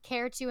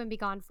care to and be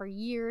gone for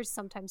years,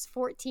 sometimes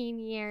 14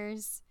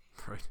 years,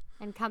 Right.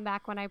 and come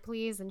back when I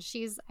please. And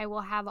I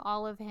will have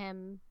all of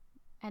him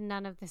and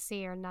none of the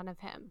sea or none of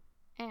him.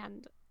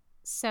 And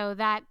so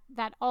that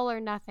all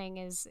or nothing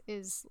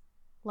is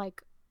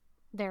like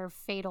their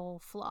fatal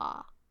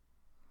flaw.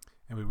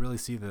 And we really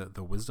see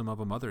the wisdom of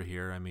a mother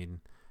here. I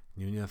mean,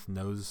 Nunith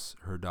knows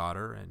her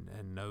daughter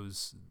and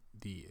knows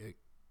the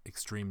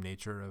extreme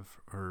nature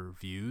of her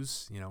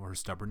views, her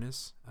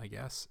stubbornness, I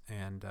guess,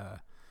 and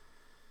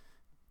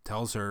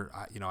tells her,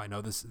 I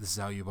know this is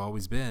how you've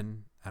always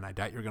been, and I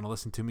doubt you're going to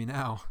listen to me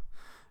now,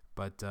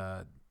 but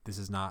this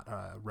is not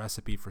a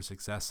recipe for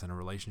success in a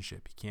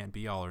relationship. You can't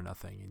be all or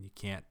nothing, and you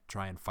can't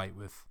try and fight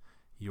with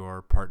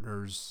your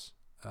partner's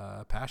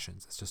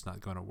passions. It's just not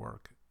going to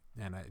work.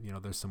 And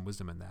there's some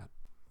wisdom in that.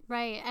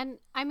 Right. And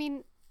I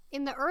mean,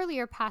 in the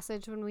earlier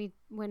passage when we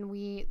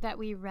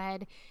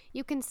read,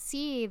 you can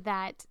see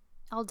that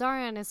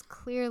Aldarion is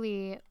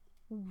clearly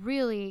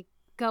really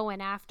going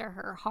after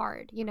her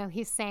hard.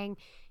 He's saying,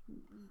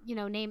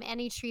 name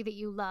any tree that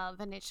you love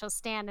and it shall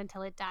stand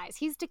until it dies.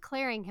 He's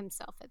declaring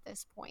himself at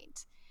this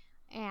point.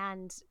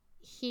 And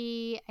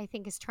he, I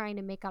think, is trying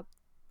to make up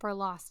for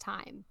lost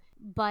time.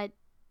 But,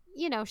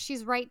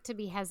 she's right to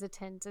be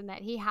hesitant in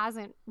that he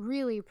hasn't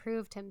really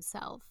proved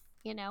himself.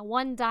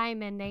 One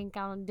diamond ain't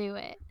gonna do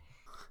it.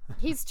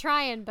 He's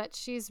trying, but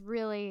she's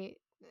really,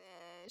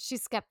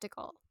 she's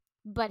skeptical.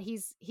 But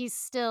he's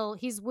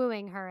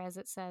wooing her, as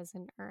it says,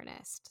 in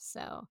earnest.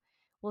 So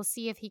we'll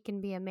see if he can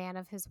be a man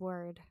of his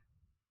word.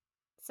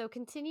 So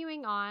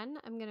continuing on,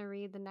 I'm going to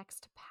read the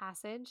next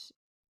passage.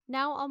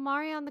 Now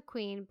Almarion the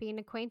queen, being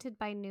acquainted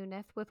by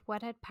Nuneth with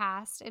what had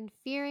passed, and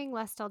fearing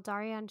lest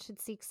Aldarion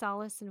should seek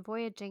solace in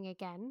voyaging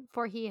again,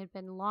 for he had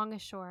been long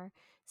ashore,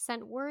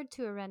 sent word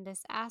to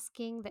Arendis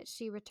asking that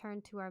she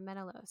return to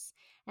Armenelos.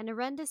 And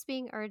Arendis,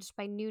 being urged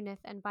by Nuneth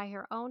and by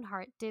her own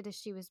heart, did as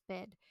she was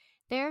bid.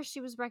 There she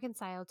was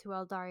reconciled to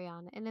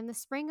Aldarion, and in the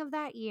spring of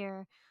that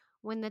year,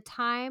 when the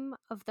time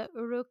of the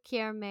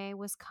Uruk-Yerme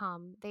was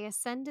come, they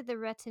ascended the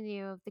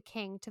retinue of the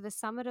king to the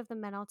summit of the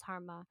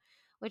Meneltarma,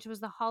 which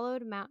was the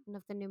hollowed mountain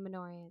of the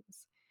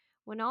Numenorians.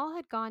 When all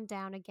had gone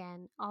down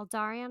again,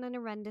 Aldarion and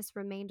Arendis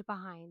remained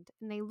behind,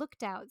 and they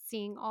looked out,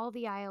 seeing all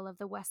the isle of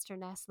the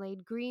Westerness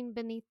laid green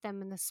beneath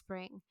them in the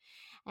spring,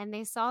 and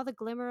they saw the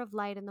glimmer of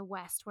light in the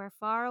west, where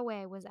far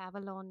away was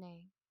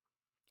Avalone,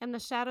 and the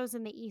shadows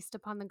in the east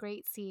upon the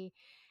great sea,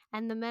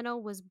 and the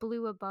Menel was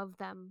blue above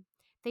them.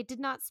 They did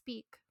not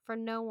speak, for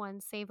no one,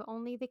 save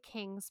only the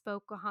king,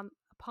 spoke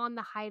upon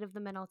the height of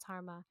the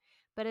Meneltarma.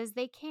 But as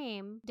they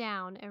came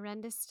down,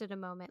 Arendis stood a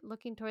moment,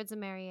 looking towards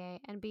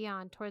Emerie and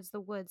beyond towards the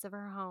woods of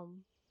her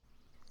home.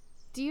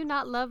 Do you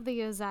not love the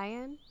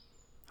Ozian?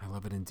 I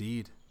love it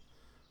indeed,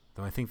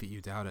 though I think that you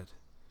doubt it.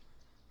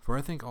 For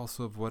I think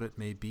also of what it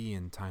may be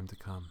in time to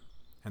come,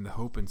 and the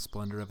hope and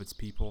splendor of its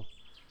people,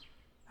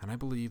 and I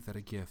believe that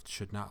a gift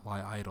should not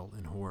lie idle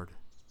in hoard.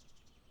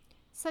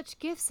 Such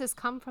gifts as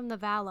come from the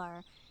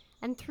Valar,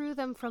 and through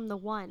them from the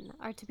One,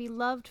 are to be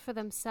loved for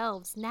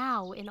themselves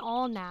now in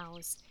all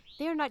nows.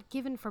 They are not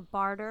given for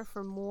barter,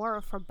 for more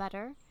or for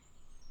better.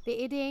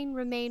 The Idain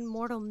remain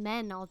mortal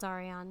men,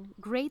 Aldarion,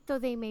 great though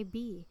they may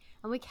be,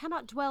 and we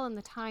cannot dwell in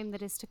the time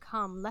that is to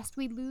come, lest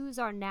we lose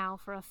our now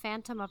for a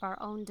phantom of our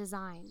own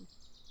design.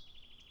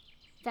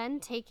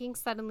 Then, taking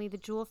suddenly the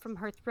jewel from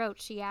her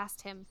throat, she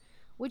asked him,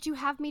 Would you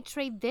have me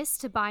trade this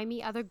to buy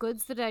me other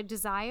goods that I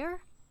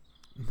desire?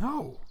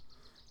 No,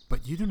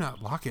 but you do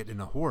not lock it in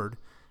a hoard,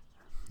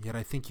 yet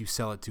I think you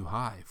sell it too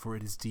high, for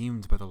it is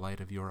deemed by the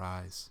light of your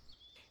eyes.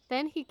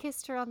 Then he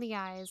kissed her on the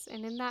eyes,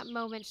 and in that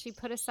moment she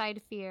put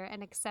aside fear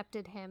and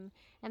accepted him,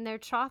 and their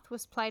troth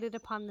was plighted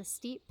upon the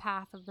steep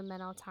path of the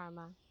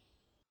Meneltarma.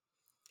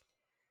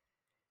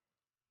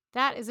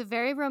 That is a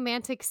very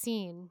romantic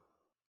scene.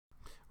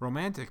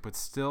 Romantic, but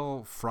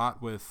still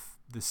fraught with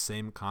the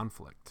same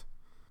conflict.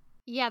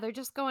 Yeah, they're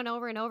just going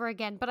over and over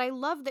again. But I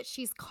love that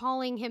she's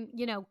calling him,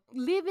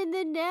 live in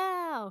the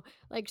now.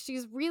 Like,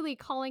 she's really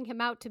calling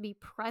him out to be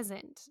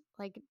present.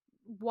 Like,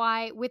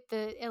 why, with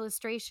the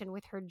illustration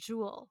with her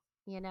jewel,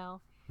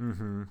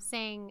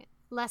 saying,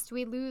 lest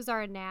we lose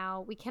our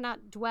now, we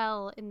cannot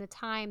dwell in the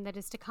time that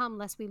is to come,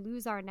 lest we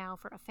lose our now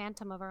for a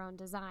phantom of our own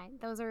design.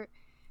 Those are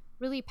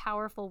really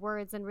powerful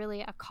words and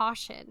really a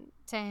caution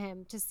to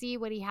him to see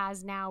what he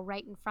has now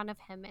right in front of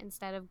him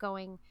instead of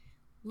going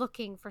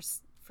looking for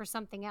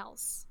something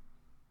else.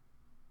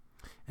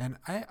 And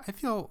I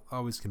feel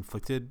always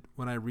conflicted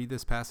when I read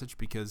this passage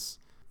because,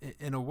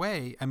 in a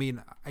way, I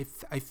mean, I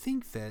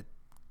think that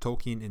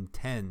Tolkien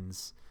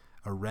intends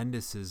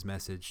Arendis's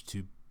message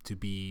to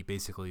be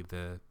basically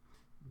the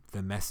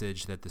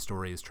message that the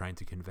story is trying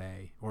to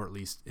convey, or at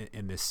least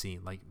in this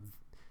scene. Like,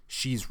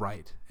 she's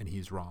right and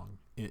he's wrong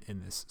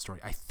in this story.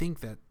 I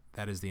think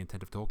that is the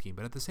intent of Tolkien.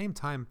 But at the same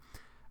time,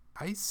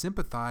 I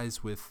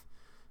sympathize with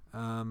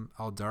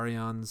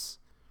Aldarion's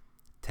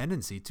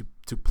tendency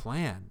to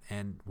plan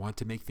and want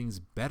to make things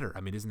better. I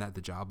mean, isn't that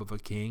the job of a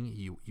king?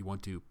 You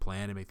want to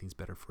plan and make things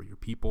better for your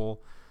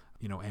people.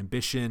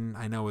 Ambition,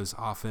 I know, is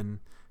often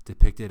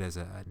depicted as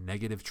a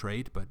negative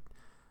trait, but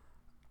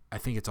I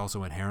think it's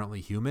also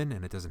inherently human,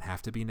 and it doesn't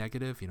have to be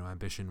negative.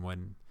 Ambition,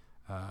 when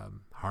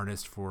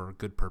harnessed for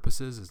good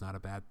purposes, is not a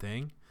bad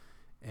thing.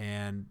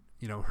 And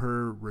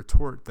her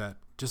retort that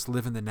just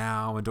live in the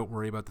now and don't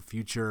worry about the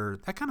future,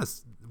 that kind of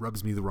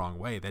rubs me the wrong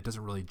way. That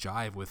doesn't really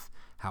jive with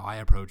how I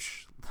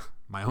approach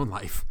my own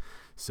life.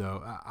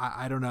 So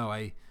I don't know.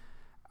 I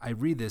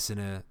read this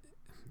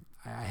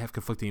I have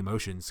conflicting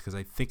emotions because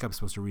I think I'm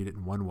supposed to read it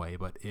in one way,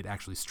 but it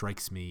actually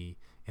strikes me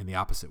in the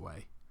opposite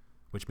way,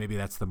 which maybe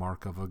that's the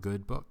mark of a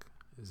good book,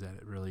 is that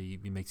it really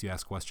makes you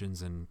ask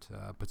questions and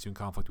puts you in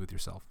conflict with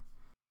yourself.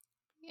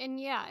 And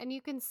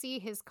you can see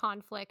his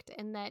conflict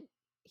in that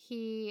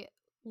he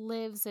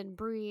lives and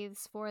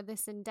breathes for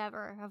this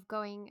endeavor of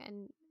going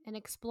and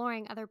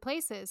exploring other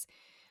places,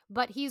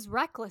 but he's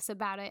reckless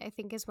about it, I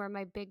think, is where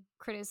my big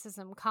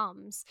criticism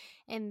comes,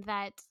 in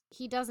that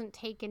he doesn't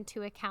take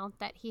into account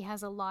that he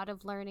has a lot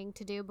of learning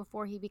to do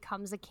before he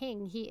becomes a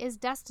king. He is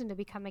destined to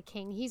become a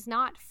king. He's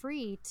not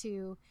free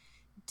to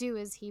do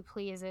as he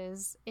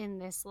pleases in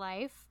this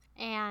life,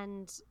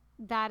 and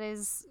that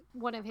is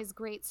one of his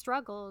great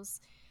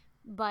struggles.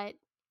 But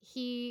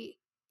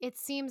it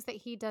seems that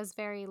he does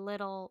very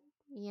little,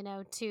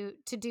 to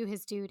do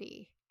his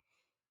duty.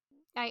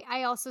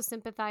 I also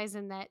sympathize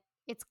in that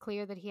it's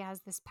clear that he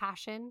has this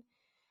passion,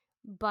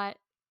 but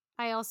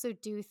I also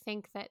do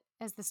think that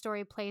as the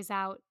story plays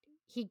out,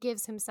 he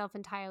gives himself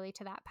entirely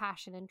to that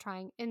passion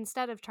and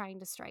instead of trying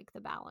to strike the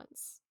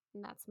balance.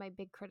 And that's my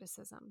big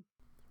criticism.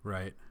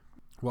 Right.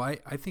 Well,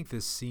 I think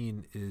this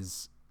scene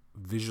is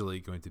visually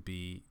going to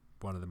be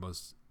one of the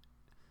most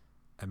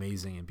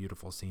amazing and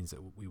beautiful scenes that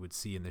we would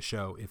see in the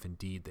show if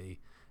indeed they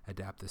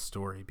adapt this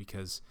story,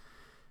 because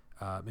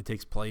it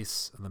takes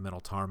place in the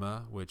Middle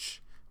Tarma,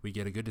 which we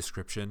get a good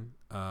description.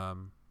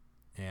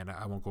 And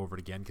I won't go over it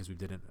again because we've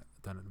done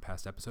it in the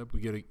past episode. We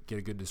get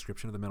a good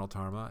description of the Middle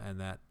Tarma and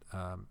that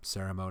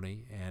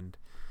ceremony. And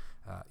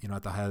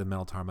at the height of the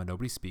Middle Tarma,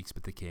 nobody speaks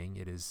but the king.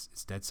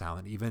 It's dead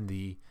silent. Even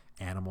the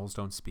animals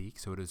don't speak,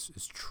 so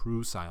it's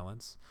true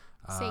silence.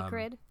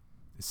 Sacred.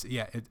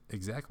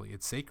 Exactly.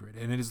 It's sacred,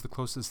 and it is the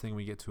closest thing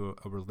we get to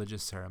a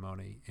religious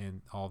ceremony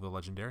in all the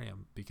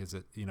Legendarium, because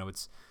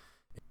it's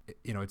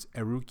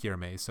Eru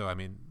Kirme. So I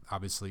mean,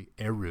 obviously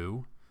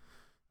Eru,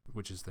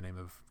 which is the name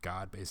of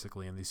God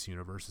basically in this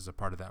universe, is a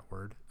part of that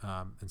word.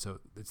 And so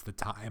it's the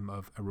time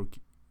of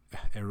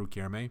Eru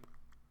Kirme.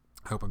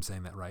 I hope I'm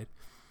saying that right.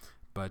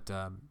 But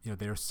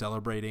they're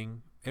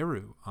celebrating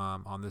Eru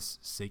on this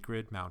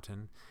sacred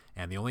mountain,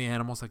 and the only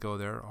animals that go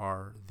there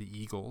are the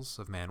eagles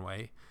of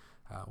Manwë,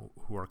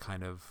 who are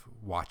kind of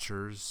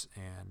watchers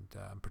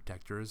and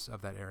protectors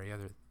of that area.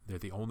 They're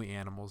the only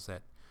animals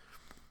that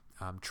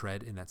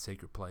tread in that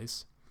sacred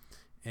place,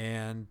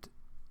 and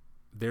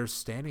they're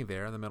standing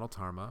there in the Middle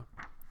Tarma,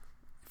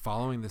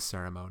 following this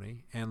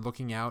ceremony and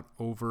looking out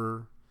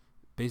over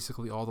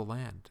basically all the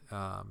land,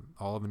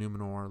 all of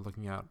Numenor,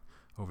 looking out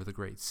over the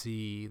Great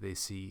Sea. They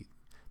see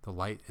the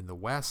light in the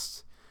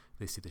west.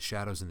 They see the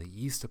shadows in the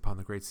east upon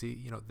the Great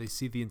Sea. They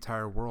see the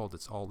entire world.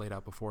 It's all laid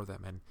out before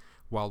them. And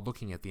while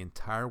looking at the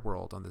entire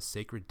world on this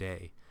sacred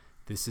day,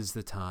 this is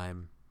the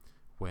time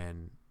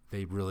when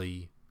they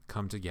really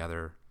come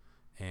together,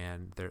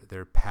 and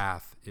their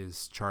path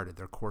is charted,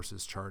 their course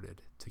is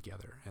charted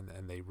together. And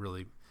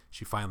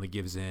she finally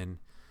gives in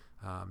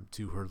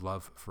to her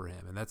love for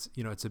him. And that's,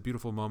 it's a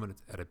beautiful moment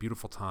at a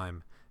beautiful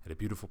time, at a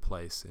beautiful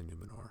place in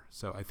Numenor.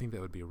 So I think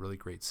that would be a really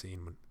great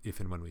scene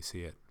if and when we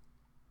see it.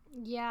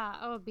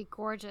 Yeah, it would be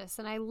gorgeous.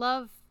 And I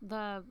love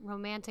the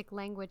romantic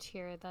language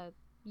here.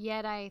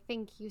 Yet I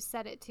think you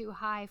set it too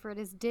high, for it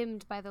is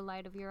dimmed by the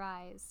light of your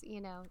eyes.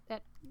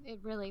 That it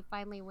really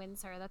finally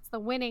wins her. That's the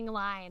winning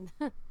line.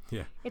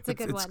 Yeah. It's a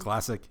good one. It's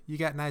classic. You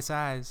got nice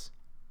eyes.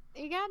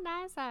 You got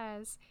nice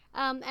eyes.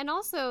 And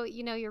also,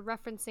 you're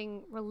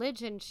referencing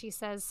religion. She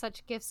says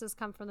such gifts as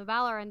come from the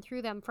Valar, and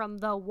through them from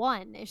the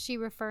One. Is she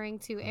referring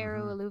to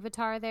Eru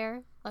Ilúvatar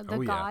there, the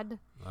god?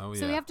 Oh, yeah.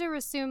 So we have to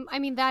assume,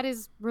 that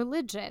is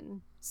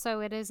religion.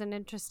 So it is an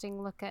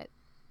interesting look at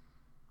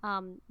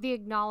the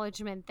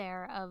acknowledgement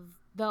there of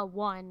the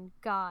one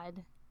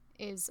God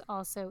is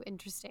also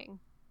interesting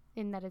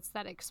in that it's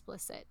that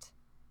explicit.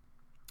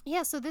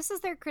 Yeah, so this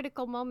is their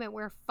critical moment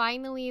where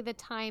finally the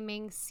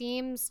timing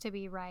seems to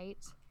be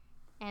right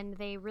and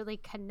they really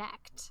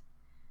connect.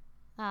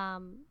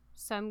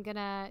 So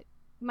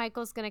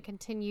Michael's gonna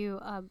continue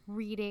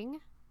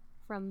reading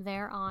from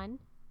there on.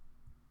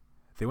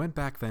 They went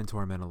back then to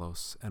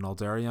Armenelos, and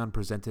Aldarion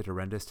presented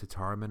Erendis to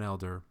Tar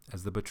Menelder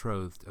as the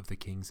betrothed of the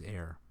king's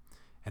heir.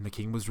 And the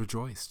king was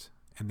rejoiced,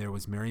 and there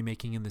was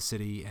merrymaking in the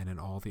city and in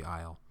all the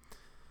isle.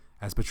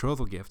 As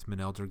betrothal gift,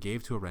 Menelder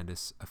gave to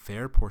Erendis a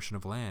fair portion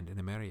of land in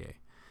Emerie,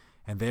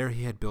 and there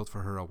he had built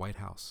for her a white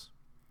house.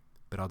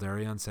 But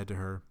Aldarion said to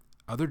her,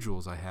 "Other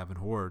jewels I have in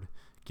hoard,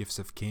 gifts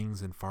of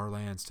kings and far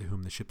lands to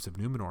whom the ships of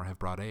Numenor have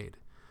brought aid.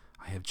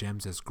 I have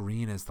gems as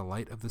green as the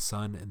light of the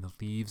sun and the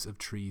leaves of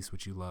trees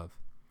which you love."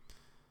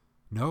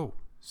 "No,"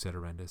 said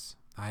Erendis,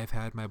 "I have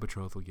had my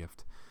betrothal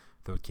gift,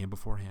 though it came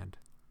beforehand.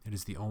 It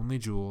is the only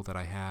jewel that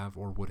I have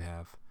or would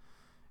have,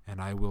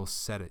 and I will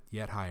set it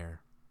yet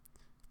higher."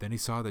 Then he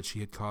saw that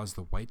she had caused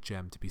the white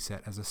gem to be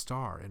set as a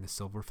star in a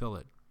silver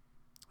fillet,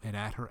 and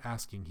at her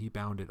asking he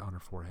bound it on her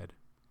forehead.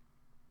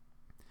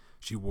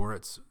 She wore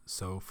it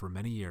so for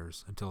many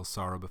years until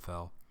sorrow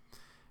befell,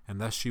 and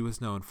thus she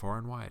was known far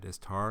and wide as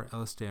Tar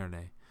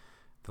Elisterne,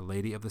 the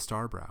Lady of the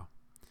Starbrow.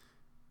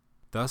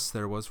 Thus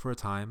there was for a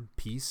time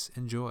peace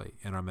and joy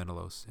in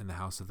Armenelos, in the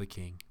house of the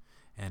king,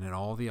 and in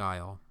all the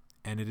isle,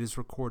 and it is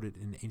recorded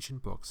in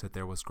ancient books that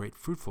there was great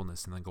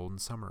fruitfulness in the golden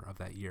summer of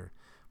that year,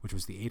 which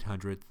was the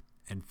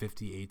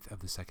 858th of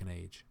the Second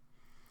Age.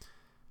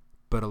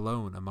 But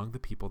alone among the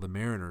people the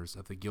mariners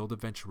of the Guild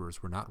of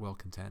Venturers were not well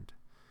content.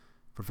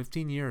 For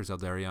 15 years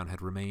Aldarion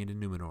had remained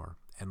in Numenor,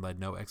 and led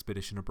no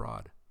expedition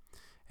abroad,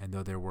 and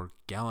though there were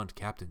gallant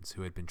captains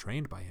who had been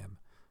trained by him,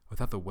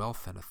 without the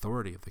wealth and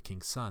authority of the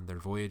king's son, their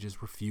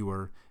voyages were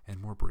fewer and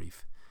more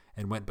brief,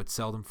 and went but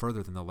seldom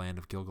further than the land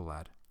of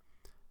Gilgalad.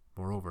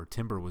 Moreover,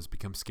 timber was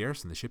become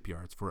scarce in the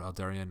shipyards, for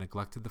Aldarion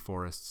neglected the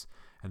forests,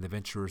 and the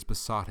venturers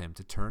besought him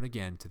to turn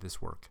again to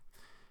this work.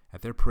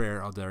 At their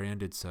prayer, Aldarion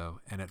did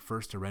so, and at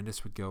first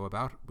Erendis would go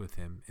about with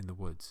him in the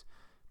woods,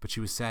 but she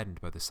was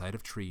saddened by the sight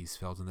of trees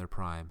felled in their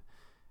prime,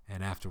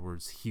 and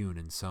afterwards hewn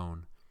and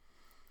sown.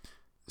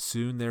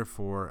 Soon,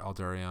 therefore,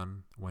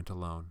 Aldarion went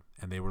alone,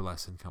 and they were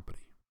less in company.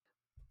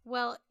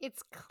 Well,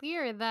 it's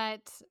clear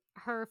that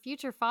her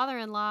future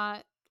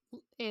father-in-law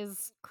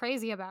is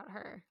crazy about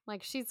her.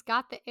 Like, she's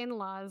got the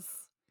in-laws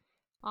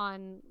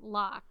on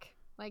lock.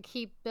 Like,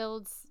 he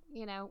builds,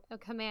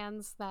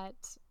 commands that,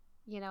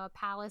 a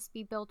palace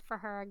be built for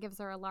her, gives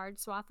her a large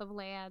swath of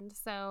land.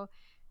 So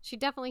She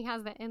definitely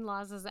has the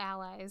in-laws as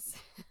allies.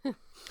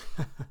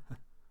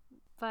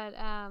 But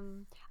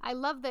I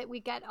love that we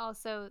get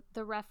also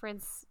the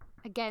reference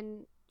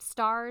again.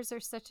 Stars are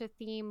such a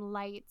theme,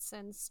 lights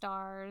and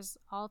stars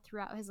all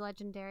throughout his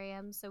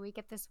legendarium. So we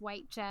get this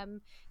white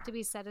gem to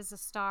be set as a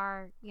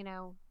star,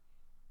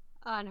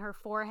 on her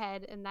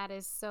forehead, and that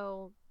is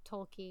so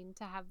Tolkien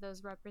to have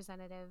those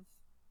representative,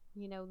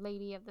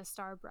 lady of the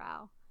star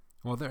brow.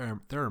 Well,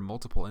 there are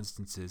multiple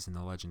instances in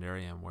the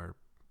legendarium where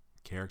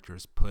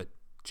characters put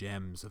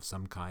gems of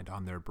some kind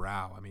on their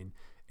brow. I mean,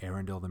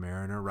 Arendelle the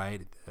Mariner,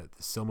 right? The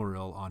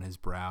Silmaril on his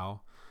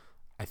brow.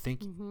 I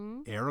think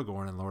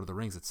Aragorn in Lord of the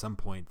Rings, at some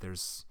point,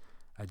 there's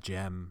a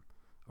gem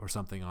or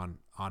something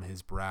on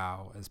his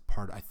brow as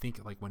part. I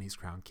think like when he's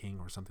crowned king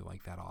or something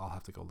like that. I'll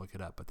have to go look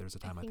it up. But there's a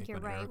time I think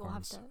when right.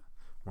 Aragorn's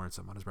wearing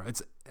something on his brow.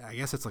 I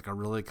guess it's like a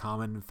really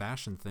common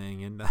fashion thing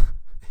in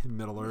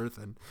Middle Earth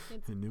and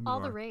in Numenor. All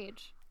the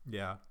rage.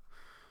 Yeah.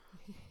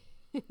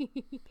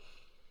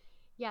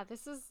 Yeah,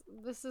 this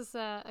is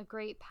a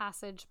great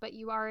passage, but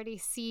you already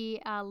see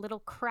little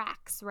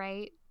cracks,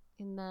 right,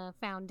 in the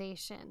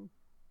foundation.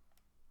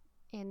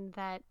 In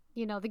that,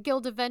 the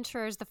Guild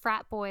Adventurers, the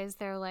frat boys,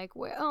 they're like,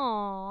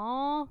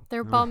 oh,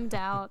 they're bummed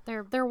out.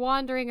 They're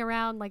wandering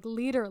around like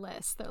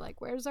leaderless. They're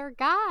like, where's our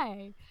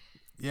guy?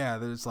 Yeah,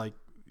 there's like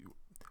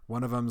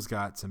one of them's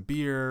got some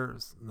beer,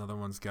 another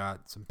one's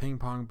got some ping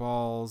pong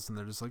balls, and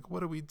they're just like, what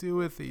do we do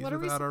with these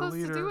without our leader? What are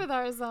we supposed to do with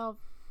ourselves?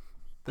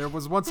 There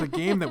was once a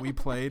game that we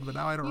played, but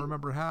now I don't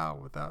remember how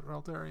without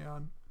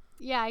Eldarion.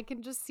 Yeah, I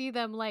can just see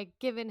them like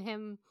giving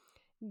him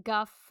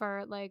guff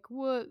for like,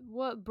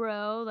 what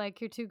bro?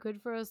 Like, you're too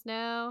good for us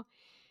now.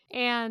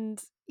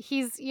 And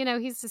he's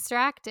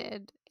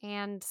distracted.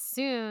 And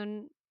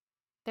soon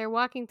they're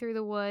walking through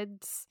the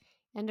woods,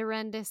 and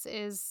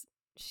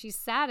she's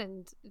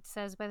saddened, it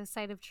says, by the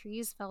sight of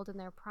trees felled in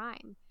their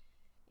prime.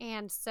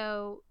 And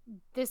so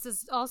this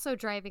is also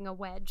driving a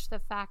wedge, the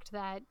fact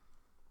that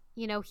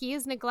he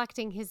is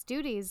neglecting his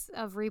duties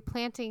of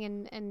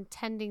replanting and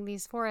tending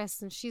these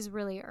forests, and she's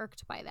really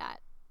irked by that.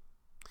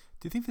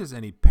 Do you think there's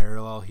any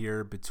parallel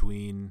here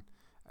between,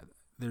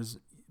 there's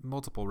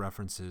multiple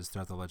references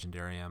throughout the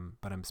Legendarium,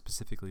 but I'm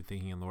specifically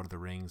thinking in Lord of the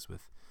Rings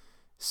with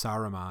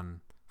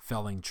Saruman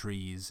felling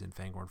trees in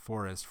Fangorn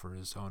Forest for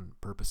his own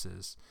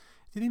purposes.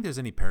 Do you think there's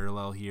any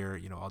parallel here?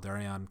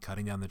 Eldarion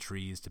cutting down the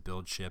trees to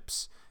build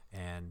ships,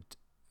 and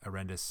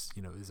Arendis,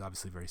 is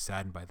obviously very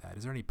saddened by that.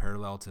 Is there any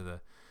parallel to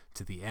the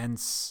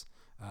Ents,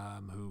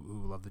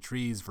 who love the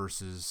trees,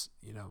 versus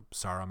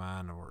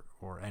Saruman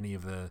or any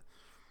of the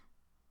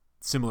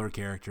similar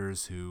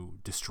characters who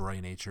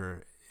destroy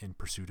nature in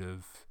pursuit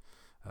of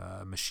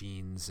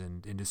machines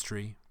and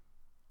industry?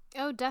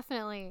 Oh,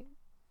 definitely.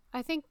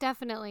 I think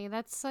definitely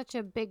that's such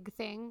a big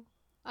thing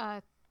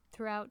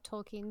throughout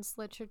Tolkien's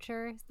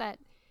literature, that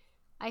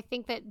I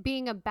think that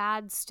being a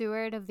bad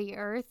steward of the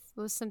earth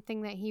was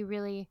something that he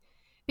really,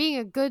 being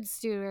a good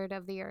steward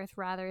of the earth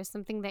rather, is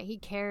something that he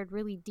cared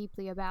really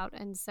deeply about.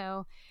 And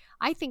so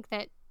I think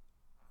that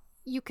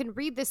you can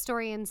read this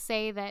story and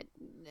say that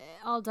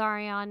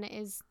Eldarion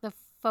is the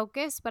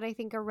focus, but I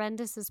think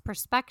Arendis's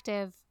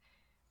perspective,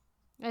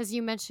 as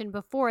you mentioned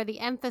before,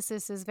 the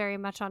emphasis is very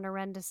much on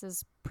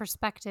Arendis's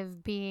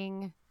perspective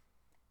being,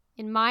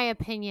 in my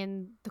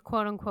opinion, the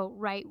quote-unquote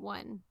right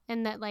one.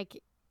 And that,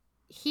 like,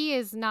 he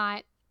is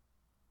not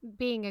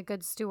being a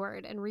good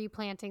steward and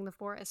replanting the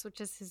forest,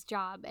 which is his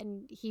job.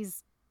 And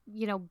he's,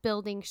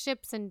 building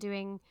ships and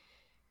doing...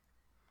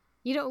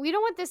 we don't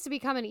want this to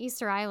become an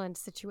Easter Island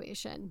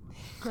situation.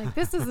 Like,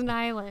 this is an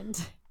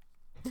island.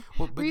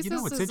 Well, but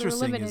resources what's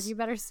interesting are limited. is... You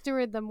better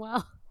steward them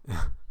well.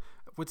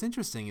 What's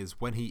interesting is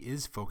when he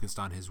is focused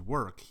on his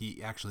work,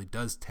 he actually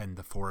does tend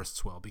the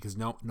forests well, because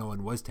no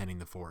one was tending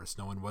the forest.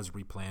 No one was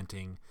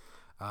replanting.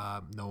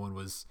 No one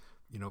was,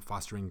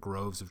 fostering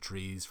groves of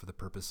trees for the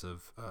purpose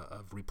of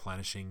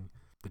replenishing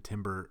the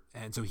timber.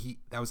 And so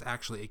that was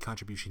actually a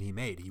contribution he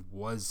made. He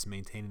was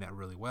maintaining that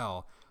really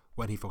well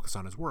when he focused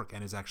on his work,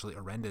 and it's actually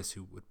Arendis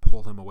who would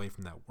pull him away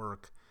from that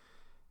work.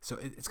 So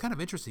it's kind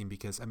of interesting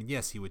because,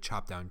 yes, he would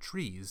chop down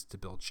trees to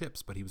build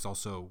ships, but he was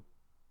also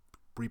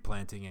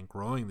replanting and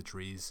growing the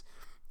trees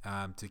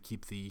to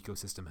keep the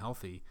ecosystem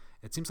healthy.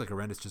 It seems like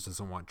Arendis just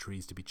doesn't want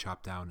trees to be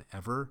chopped down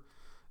ever,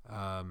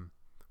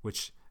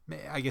 which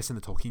I guess in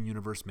the Tolkien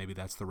universe maybe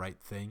that's the right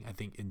thing. I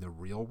think in the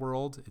real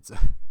world it's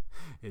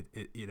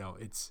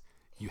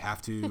you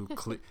have to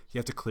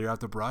clear out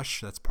the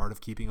brush. That's part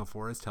of keeping a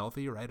forest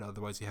healthy, right?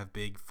 Otherwise you have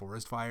big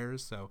forest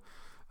fires. So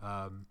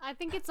I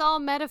think it's all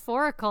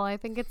metaphorical. I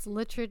think it's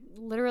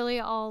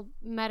literally all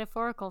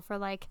metaphorical for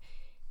like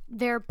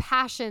their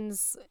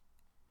passions.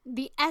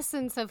 The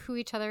essence of who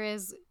each other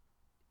is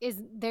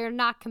they're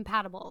not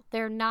compatible.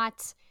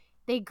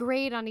 They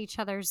grade on each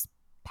other's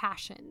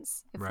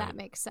passions, if that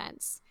makes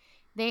sense.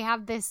 They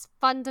have this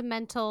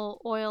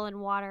fundamental oil and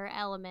water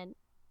element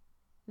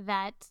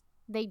that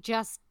they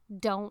just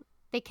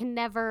they can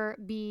never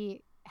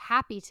be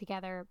happy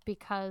together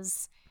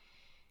because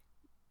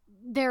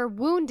they're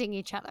wounding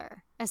each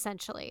other,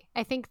 essentially.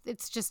 I think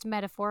it's just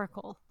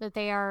metaphorical that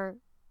they are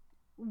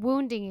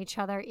wounding each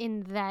other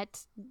in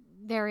that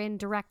they're in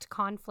direct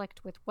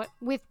conflict with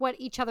what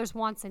each other's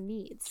wants and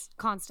needs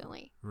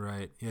constantly.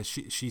 Right. Yeah.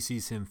 She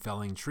sees him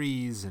felling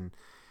trees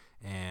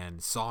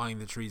and sawing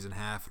the trees in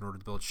half in order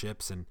to build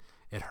ships, and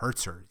it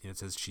hurts her. It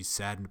says she's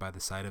saddened by the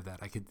sight of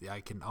that.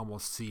 I can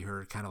almost see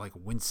her kind of like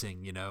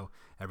wincing,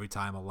 every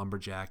time a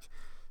lumberjack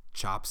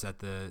chops at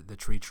the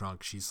tree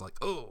trunk. She's like,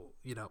 oh,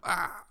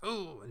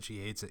 oh, and she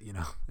hates it.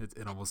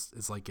 It almost,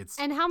 it's like it's.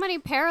 And how many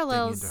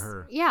parallels? Into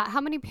her. Yeah, how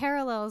many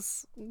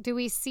parallels do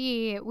we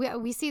see?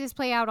 We see this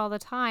play out all the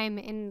time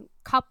in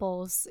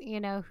couples,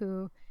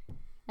 who,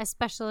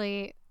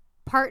 especially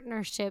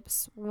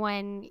partnerships,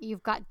 when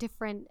you've got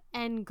different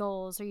end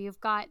goals or you've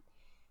got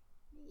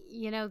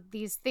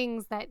these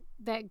things that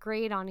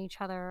grate on each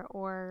other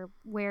or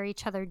wear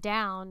each other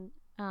down.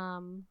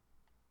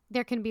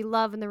 There can be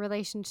love in the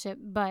relationship,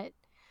 but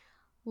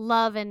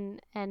love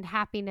and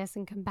happiness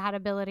and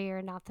compatibility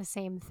are not the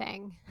same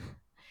thing,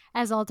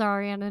 as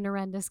Aldarion and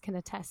Arendis can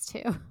attest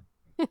to.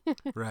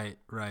 Right.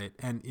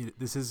 And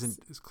this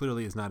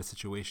clearly is not a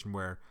situation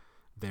where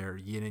they're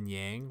yin and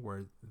yang,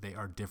 where they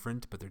are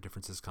different, but their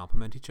differences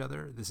complement each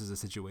other. This is a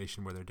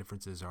situation where their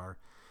differences are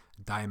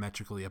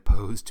diametrically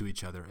opposed to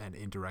each other and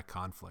in direct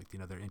conflict.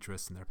 Their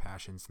interests and their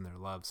passions and their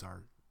loves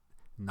are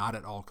not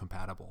at all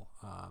compatible.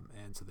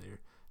 And so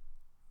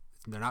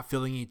they're not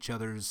filling each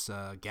other's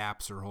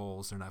gaps or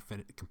holes. They're not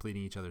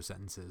completing each other's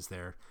sentences.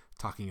 They're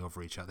talking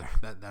over each other.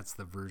 That's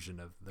the version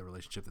of the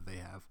relationship that they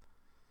have.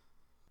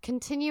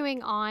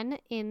 Continuing on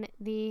in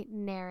the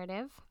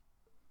narrative.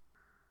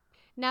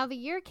 Now the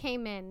year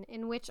came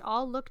in which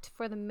all looked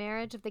for the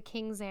marriage of the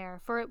king's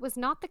heir, for it was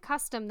not the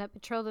custom that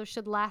betrothals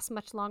should last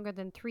much longer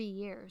than 3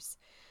 years.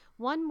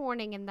 One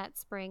morning in that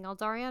spring,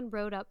 Aldarion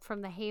rode up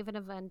from the haven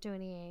of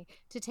Andunier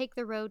to take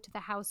the road to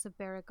the house of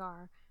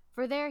Beregar,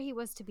 for there he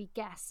was to be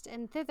guest,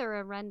 and thither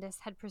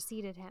Arendis had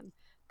preceded him,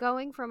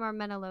 going from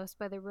Armenelos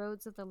by the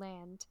roads of the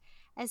land.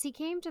 As he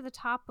came to the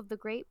top of the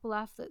great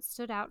bluff that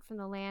stood out from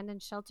the land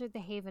and sheltered the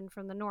haven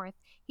from the north,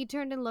 he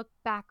turned and looked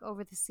back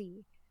over the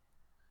sea.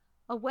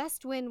 A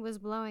west wind was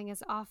blowing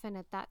as often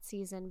at that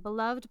season,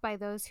 beloved by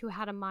those who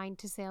had a mind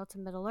to sail to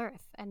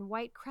Middle-earth, and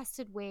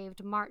white-crested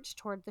waved marched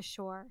toward the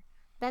shore.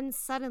 Then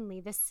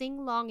suddenly the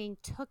sing-longing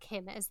took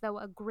him as though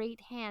a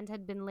great hand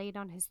had been laid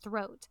on his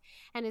throat,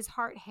 and his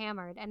heart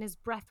hammered, and his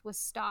breath was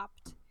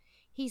stopped.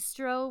 He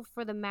strove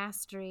for the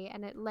mastery,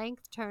 and at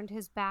length turned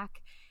his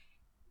back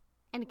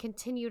and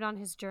continued on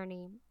his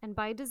journey, and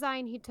by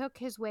design he took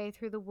his way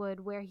through the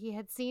wood where he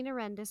had seen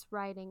Arendis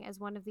riding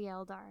as one of the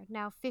Eldar,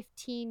 now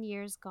 15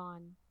 years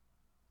gone.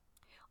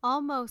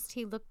 Almost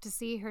he looked to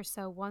see her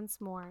so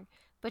once more,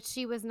 but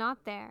she was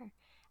not there,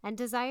 and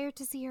desire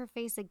to see her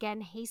face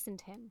again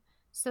hastened him,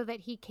 so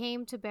that he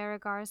came to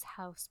Beregar's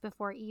house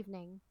before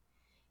evening.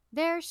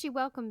 There she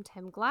welcomed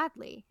him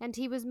gladly, and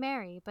he was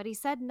merry, but he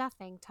said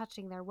nothing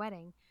touching their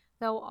wedding,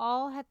 though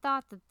all had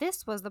thought that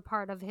this was the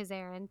part of his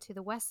errand to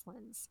the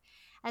Westlands.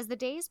 As the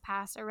days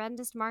passed,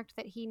 Arendis marked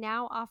that he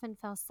now often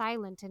fell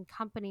silent in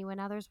company when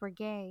others were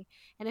gay,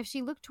 and if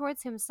she looked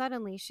towards him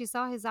suddenly, she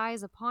saw his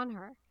eyes upon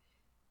her.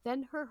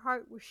 Then her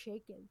heart was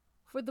shaken,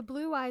 for the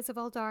blue eyes of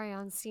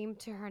Aldarion seemed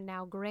to her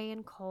now gray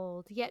and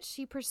cold, yet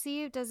she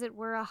perceived as it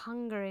were a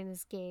hunger in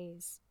his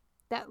gaze.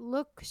 That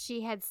look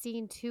she had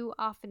seen too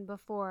often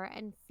before,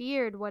 and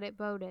feared what it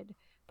boded,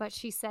 but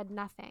she said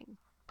nothing.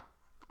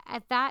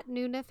 At that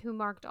Nuneth, who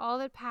marked all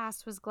that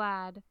passed, was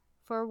glad,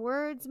 for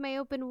words may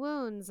open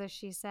wounds, as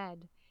she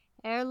said.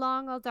 Ere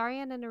long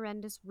Aldarion and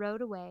Arendis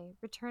rode away,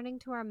 returning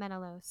to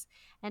Armenelos,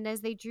 and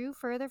as they drew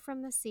further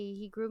from the sea,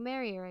 he grew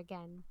merrier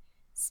again.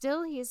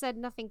 Still he said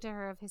nothing to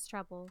her of his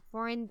trouble,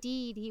 for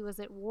indeed he was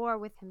at war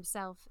with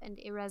himself and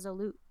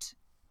irresolute.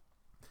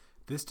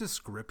 This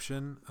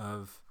description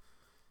of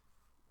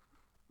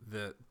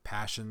the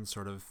passion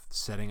sort of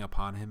setting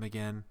upon him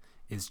again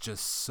is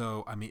just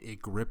so,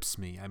 it grips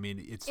me.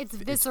 It's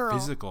visceral.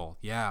 It's physical.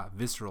 Yeah,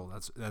 visceral.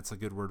 That's a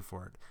good word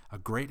for it. A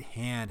great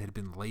hand had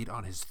been laid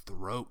on his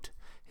throat.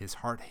 His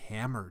heart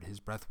hammered. His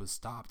breath was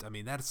stopped.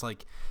 That's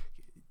like,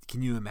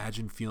 can you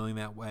imagine feeling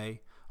that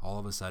way all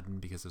of a sudden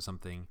because of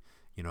something,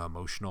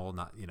 emotional,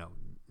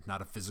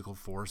 not a physical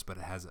force, but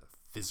it has a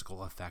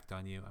physical effect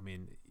on you?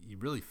 You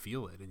really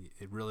feel it, and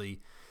it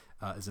really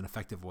is an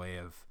effective way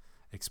of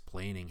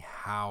explaining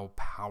how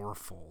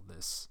powerful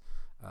this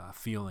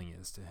feeling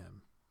is to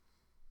him.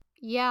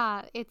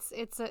 Yeah, it's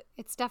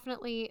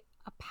definitely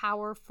a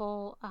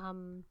powerful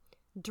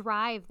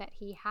drive that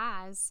he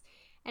has,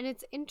 and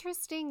it's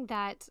interesting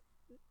that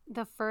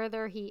the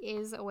further he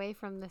is away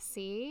from the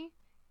sea,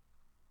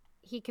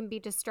 he can be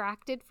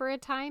distracted for a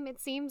time.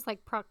 It seems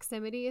like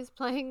proximity is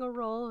playing a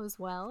role as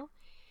well.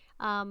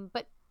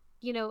 But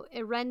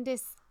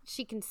Arendis,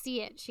 she can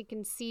see it. She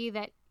can see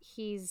that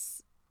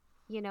he's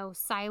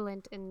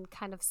silent and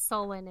kind of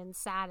sullen and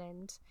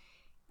saddened.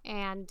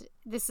 And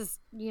this is,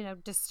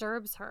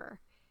 disturbs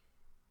her.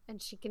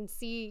 And she can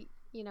see,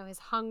 his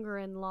hunger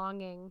and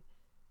longing.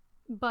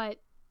 But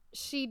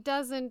she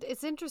doesn't,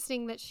 it's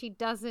interesting that she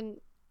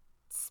doesn't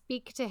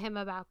speak to him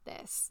about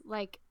this.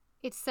 Like,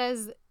 it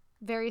says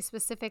very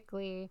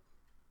specifically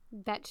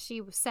that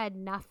she said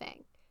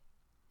nothing.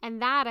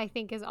 And that, I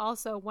think, is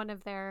also one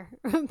of their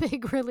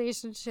big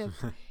relationship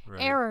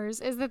Right.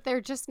 errors, is that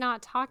they're just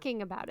not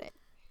talking about it.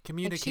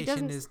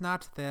 Communication is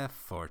not their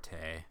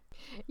forte.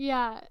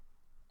 Yeah.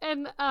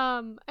 And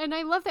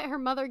I love that her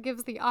mother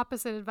gives the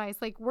opposite advice.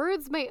 Like,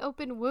 words may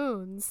open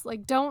wounds.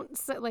 Like, don't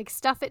like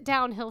stuff it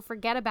down. He'll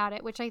forget about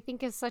it, which I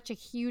think is such a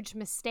huge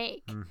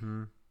mistake.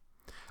 Mm-hmm.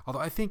 Although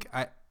I think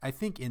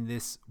in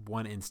this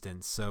one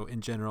instance, so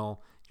in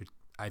general,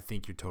 I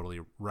think you're totally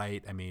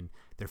right. I mean,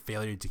 their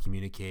failure to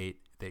communicate,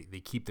 they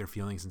keep their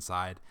feelings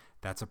inside.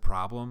 That's a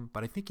problem.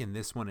 But I think in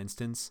this one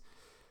instance,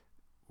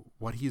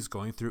 what he is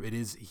going through,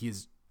 he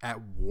is at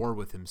war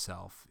with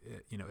himself.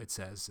 It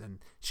says, and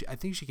I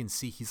think she can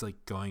see he's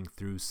like going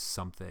through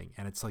something,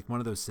 and it's like one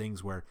of those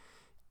things where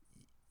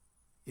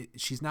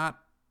she's not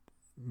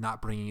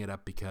bringing it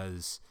up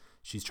because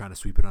she's trying to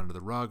sweep it under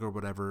the rug or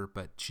whatever,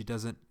 but she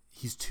doesn't.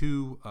 He's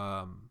too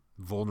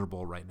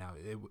vulnerable right now.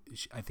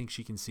 I think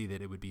she can see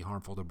that it would be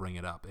harmful to bring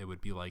it up. It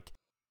would be like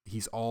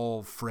he's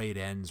all frayed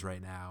ends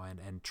right now,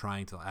 and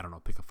trying to, I don't know,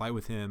 pick a fight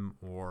with him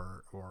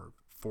or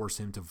force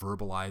him to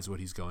verbalize what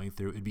he's going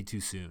through. It'd be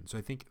too soon. So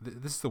I think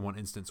this is the one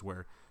instance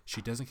where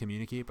she doesn't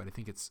communicate, but I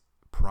think it's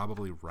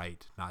probably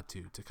right not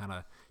to kind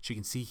of, she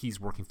can see he's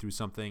working through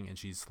something and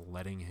she's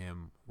letting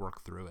him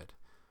work through it.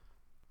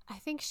 I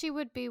think she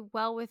would be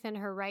well within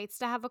her rights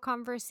to have a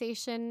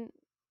conversation,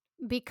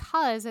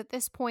 because at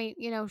this point,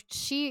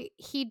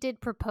 he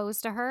did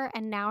propose to her,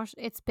 and now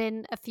it's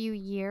been a few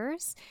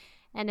years,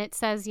 and it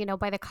says,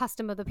 by the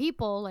custom of the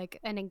people, like,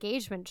 an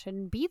engagement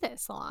shouldn't be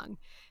this long.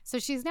 So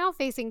she's now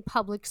facing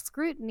public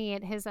scrutiny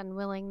at his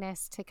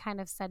unwillingness to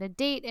kind of set a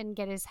date and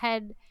get his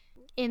head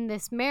in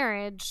this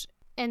marriage.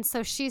 And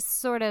so she's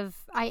sort of,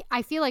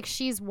 I feel like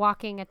she's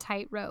walking a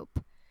tightrope,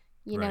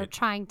 Right.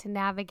 trying to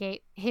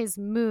navigate his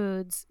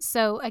moods.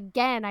 So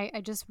again,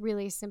 I just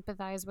really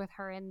sympathize with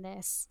her in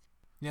this.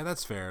 Yeah,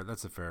 that's fair.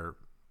 That's a fair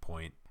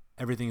point.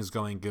 Everything is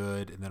going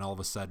good, and then all of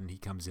a sudden he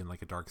comes in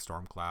like a dark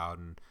storm cloud,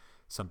 and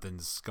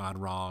something's gone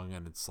wrong,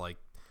 and it's like,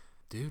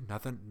 dude,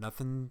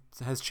 nothing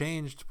has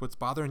changed. What's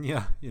bothering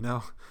you?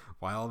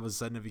 Why all of a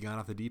sudden have you gone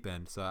off the deep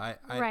end? So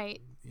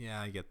Right. Yeah,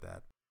 I get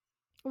that.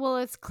 Well,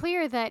 it's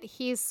clear that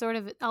he's sort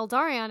of,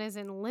 Eldarion is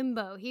in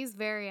limbo. He's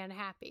very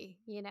unhappy.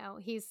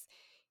 He's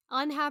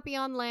unhappy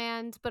on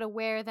land, but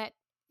aware that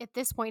at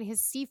this point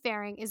his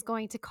seafaring is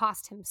going to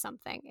cost him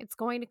something. It's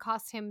going to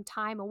cost him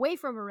time away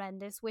from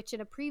Arendis, which in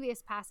a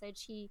previous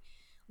passage he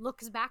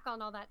looks back on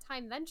all that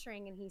time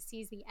venturing and he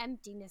sees the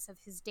emptiness of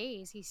his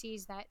days. He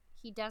sees that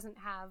he doesn't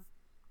have,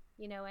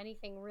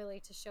 anything really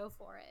to show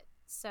for it.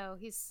 So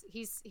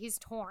he's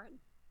torn.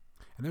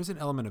 And there's an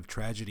element of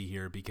tragedy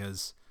here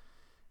because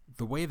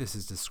the way this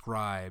is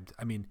described,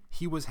 I mean,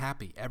 he was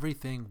happy.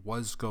 Everything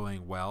was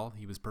going well.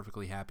 He was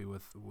perfectly happy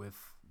with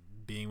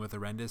being with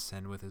Arendis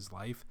and with his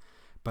life.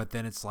 But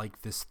then it's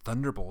like this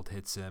thunderbolt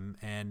hits him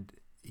and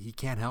he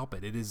can't help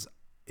it. It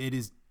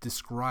is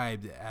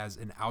described as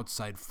an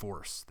outside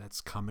force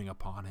that's coming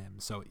upon him.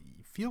 So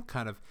you feel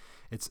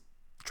it's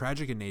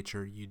tragic in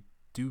nature. You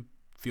do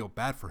feel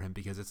bad for him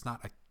because it's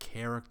not a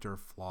character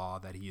flaw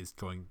that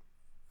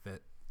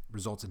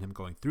results in him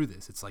going through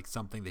this. It's like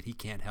something that he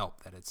can't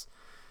help, that it's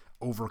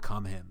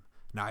overcome him.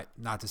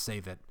 Not to say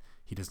that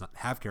he does not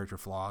have character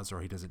flaws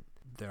or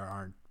there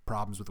aren't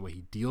problems with the way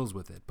he deals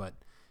with it, but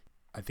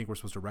I think we're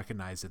supposed to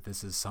recognize that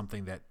this is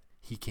something that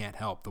he can't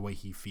help, the way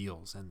he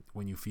feels. And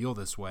when you feel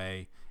this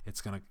way,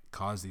 it's going to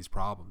cause these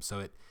problems.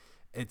 So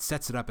it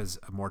sets it up as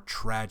a more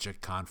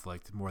tragic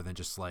conflict more than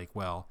just like,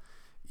 well,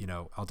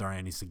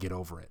 Eldarion needs to get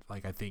over it.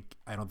 Like,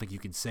 I don't think you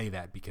can say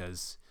that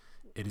because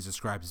it is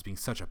described as being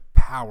such a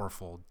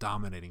powerful,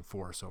 dominating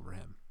force over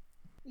him.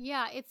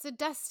 Yeah, it's a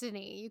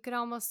destiny. You could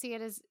almost see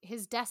it as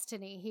his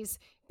destiny. He's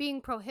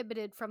being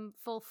prohibited from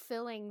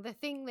fulfilling the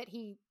thing that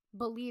he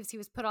believes he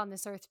was put on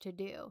this earth to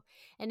do.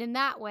 And in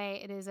that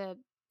way,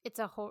 it's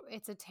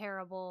a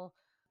terrible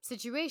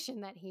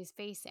situation that he's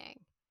facing.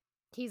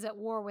 He's at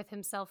war with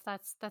himself.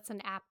 That's an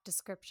apt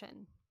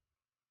description.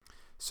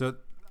 So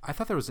I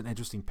thought there was an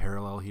interesting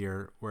parallel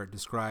here where it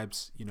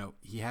describes,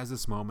 he has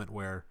this moment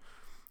where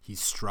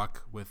he's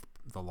struck with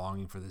the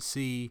longing for the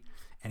sea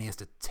and he has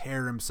to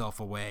tear himself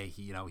away.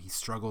 He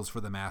struggles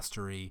for the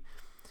mastery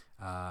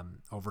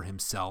over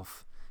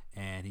himself,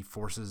 and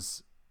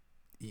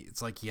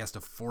it's like he has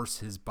to force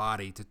his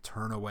body to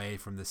turn away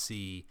from the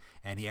sea,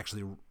 and he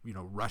actually,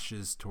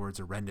 rushes towards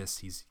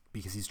Arendis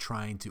because he's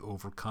trying to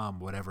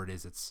overcome whatever it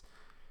is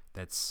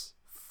that's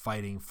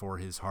fighting for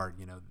his heart.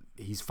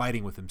 He's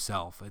fighting with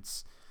himself.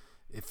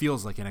 It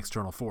feels like an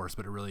external force,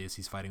 but it really is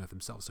he's fighting with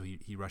himself. So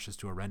he rushes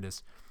to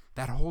Arendis.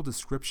 That whole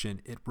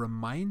description, it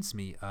reminds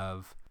me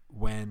of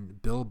when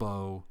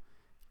Bilbo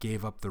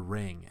gave up the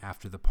ring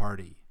after the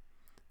party,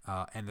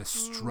 and the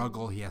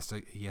struggle he has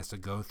to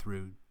go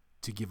through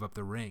to give up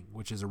the ring,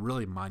 which is a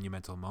really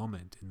monumental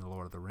moment in the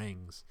Lord of the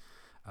Rings.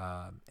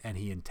 And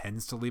he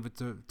intends to leave it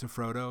to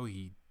Frodo.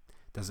 He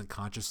doesn't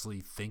consciously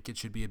think it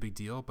should be a big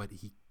deal, but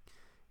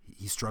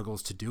he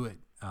struggles to do it.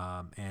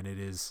 And it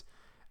is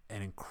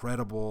an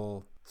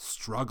incredible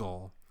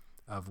struggle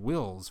of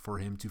wills for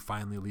him to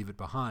finally leave it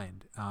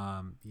behind.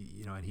 And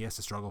he has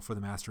to struggle for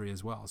the mastery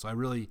as well. So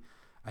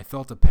I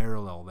felt a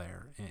parallel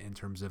there in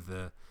terms of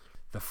the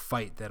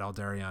fight that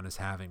Aldarion is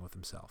having with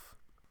himself.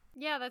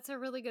 Yeah, that's a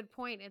really good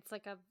point. It's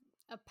like a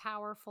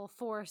powerful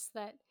force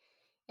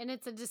and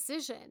it's a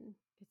decision.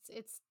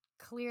 It's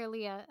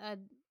clearly a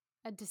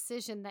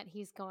decision that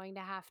he's going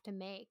to have to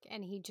make,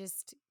 and he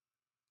just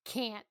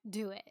can't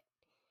do it.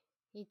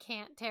 He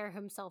can't tear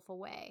himself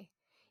away.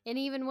 And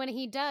even when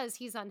he does,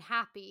 he's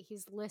unhappy.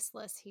 He's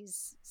listless.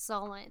 He's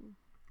sullen.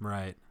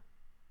 Right.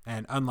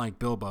 And unlike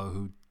Bilbo,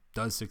 who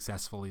does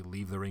successfully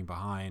leave the ring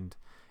behind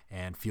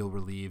and feel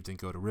relieved and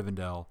go to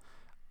Rivendell,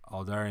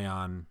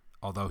 Aldarion,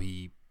 although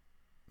he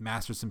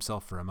masters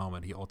himself for a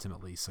moment, he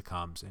ultimately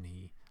succumbs.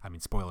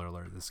 And spoiler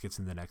alert, this gets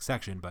in the next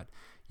section, but,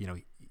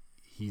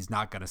 he's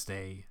not going to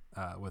stay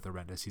with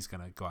Arendis. He's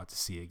going to go out to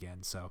sea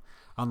again. So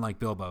unlike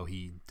Bilbo,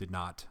 he did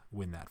not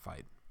win that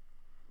fight.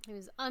 He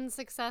was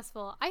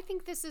unsuccessful. I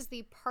think this is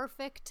the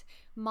perfect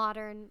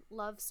modern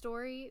love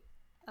story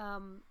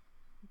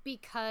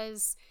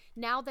because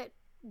now that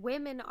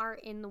women are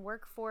in the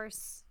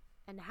workforce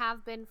and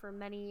have been for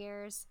many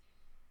years,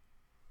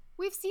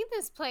 we've seen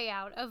this play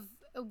out.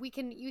 You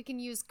can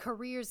use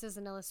careers as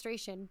an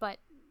illustration, but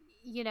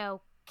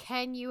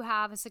can you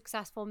have a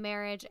successful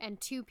marriage and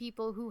two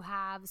people who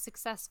have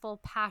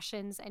successful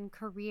passions and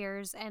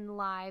careers and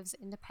lives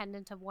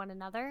independent of one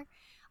another?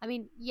 I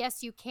mean,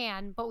 yes, you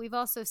can, but we've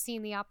also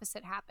seen the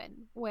opposite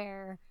happen,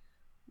 where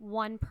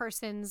one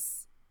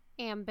person's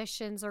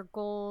ambitions or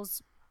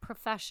goals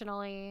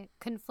professionally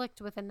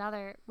conflict with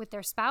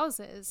their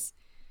spouses,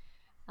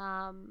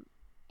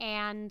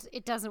 and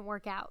it doesn't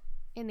work out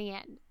in the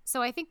end.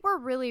 So I think we're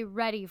really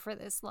ready for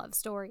this love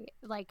story,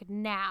 like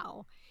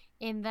now,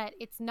 in that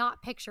it's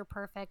not picture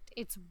perfect.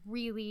 It's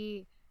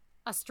really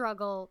a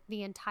struggle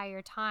the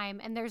entire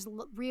time, and there's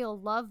real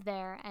love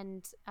there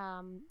and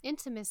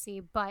intimacy,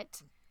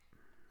 but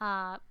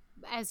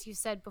as you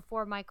said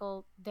before,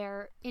 Michael,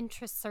 their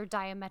interests are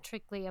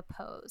diametrically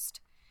opposed.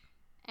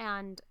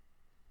 And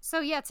so,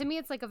 yeah, to me,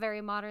 it's like a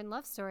very modern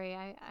love story.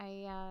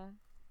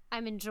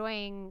 I'm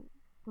enjoying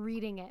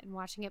reading it and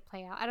watching it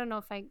play out. I don't know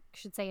if I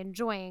should say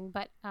enjoying,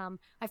 but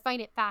I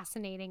find it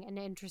fascinating and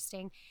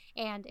interesting.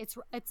 And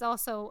it's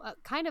also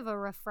kind of a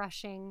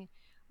refreshing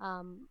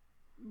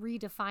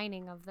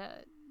redefining of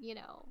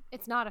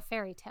it's not a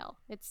fairy tale.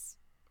 It's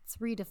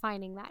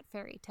redefining that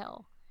fairy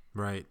tale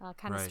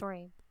kind of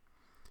story.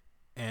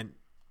 And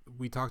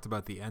we talked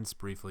about the Ents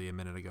briefly a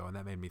minute ago, and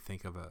that made me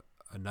think of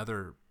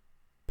another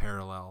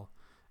parallel.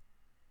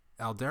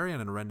 Aldarion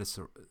and Arendis,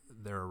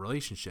 their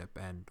relationship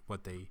and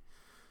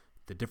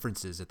the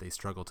differences that they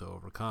struggle to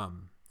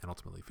overcome and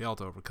ultimately fail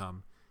to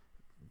overcome,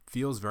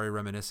 feels very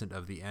reminiscent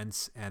of the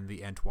Ents and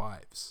the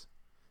Entwives,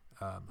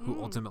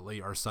 who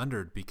ultimately are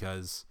sundered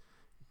because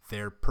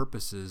their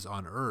purposes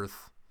on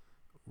Earth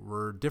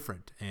were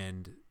different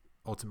and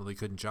ultimately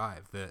couldn't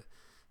jive.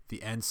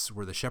 The Ents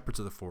were the shepherds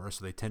of the forest,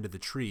 so they tended the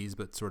trees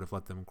but sort of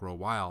let them grow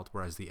wild,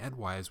 whereas the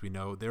Entwives, we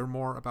know, they're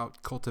more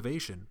about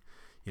cultivation,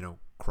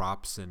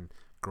 crops and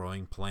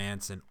growing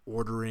plants and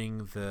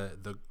ordering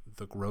the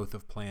growth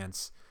of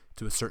plants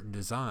to a certain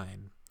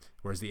design,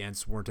 whereas the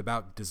Ents weren't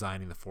about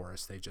designing the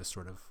forest. They just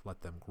sort of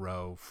let them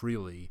grow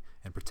freely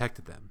and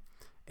protected them.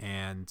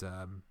 And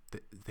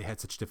they had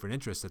such different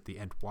interests that the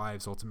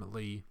Entwives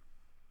ultimately,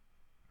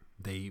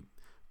 they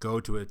go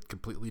to a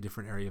completely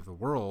different area of the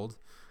world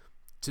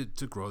to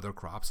grow their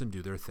crops and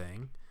do their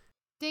thing.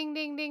 Ding,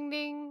 ding, ding,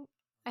 ding.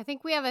 I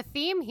think we have a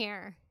theme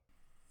here.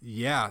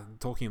 Yeah,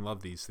 Tolkien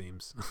loved these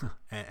themes.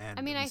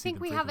 and I think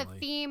we have a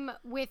theme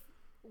with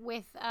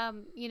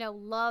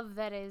love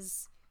that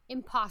is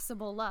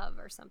impossible love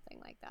or something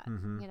like that,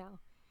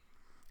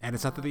 And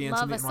it's not that the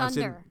Ents and the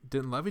Entwives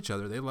didn't love each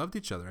other. They loved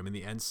each other.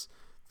 The Ents,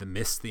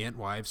 missed the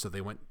Entwives, so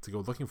they went to go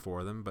looking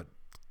for them, but,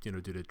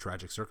 due to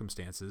tragic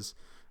circumstances,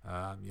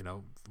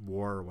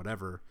 war or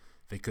whatever,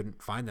 they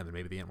couldn't find them, and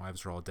maybe the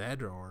Entwives were all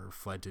dead or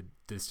fled to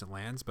distant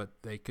lands, but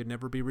they could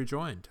never be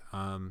rejoined.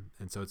 And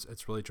so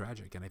it's really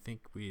tragic. And I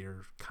think we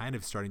are kind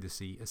of starting to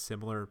see a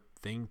similar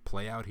thing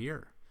play out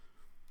here.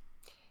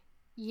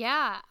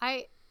 Yeah,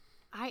 I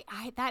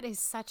that is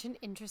such an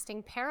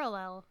interesting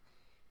parallel.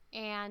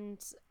 And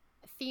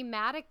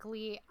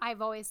thematically,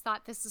 I've always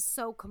thought this is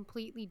so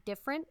completely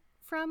different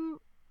from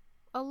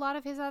a lot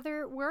of his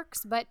other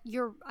works, but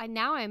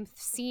now I'm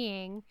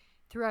seeing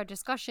through our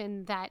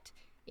discussion that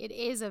it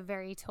is a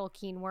very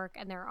Tolkien work,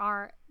 and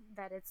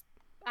that it's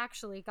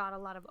actually got a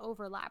lot of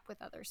overlap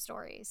with other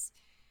stories.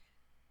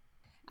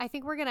 I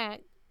think we're gonna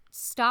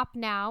stop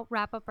now,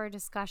 wrap up our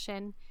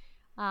discussion,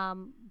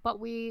 but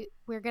we're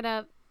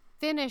gonna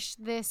finish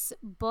this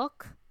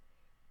book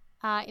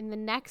in the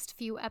next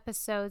few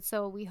episodes,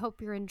 so we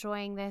hope you're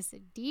enjoying this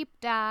deep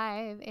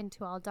dive into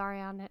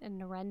Aldarion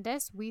and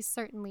Arendis. We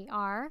certainly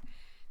are.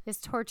 This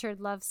tortured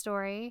love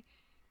story,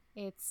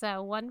 it's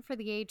one for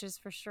the ages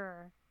for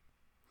sure.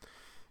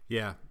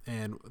 Yeah,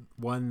 and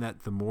one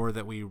that the more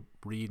that we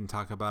read and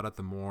talk about it,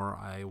 the more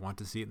I want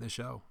to see it in the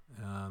show.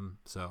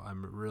 So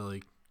I'm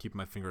really keeping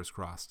my fingers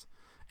crossed.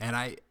 And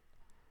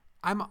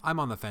I'm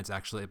on the fence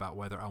actually about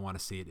whether I want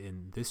to see it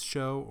in this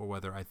show or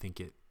whether I think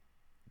it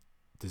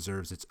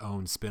deserves its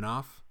own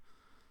spin-off.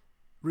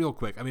 Real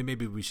quick, I mean,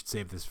 maybe we should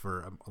save this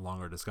for a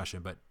longer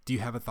discussion, but do you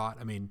have a thought?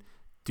 I mean,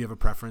 do you have a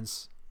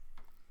preference?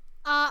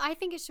 I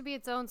think it should be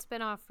its own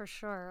spinoff for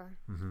sure.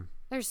 Mm-hmm.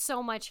 There's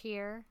so much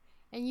here,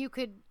 and you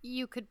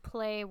could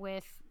play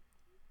with,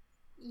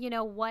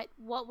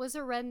 what was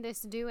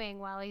Arendis doing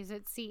while he's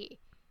at sea.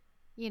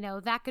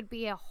 That could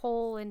be a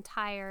whole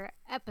entire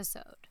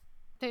episode.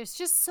 There's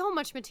just so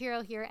much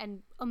material here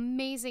and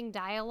amazing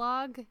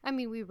dialogue. I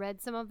mean, we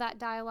read some of that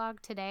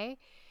dialogue today,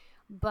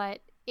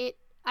 but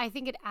I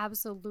think it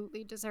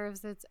absolutely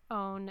deserves its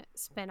own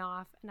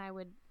spinoff, and I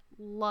would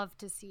love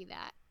to see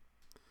that.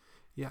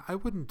 Yeah, I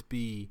wouldn't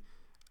be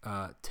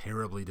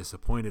terribly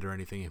disappointed or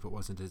anything if it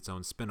wasn't its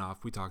own spinoff.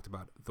 We talked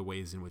about the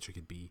ways in which it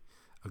could be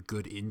a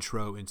good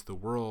intro into the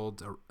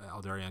world.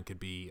 Aldarion could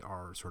be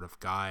our sort of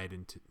guide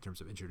in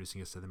terms of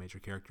introducing us to the major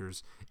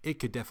characters. It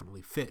could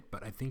definitely fit,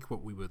 but I think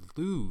what we would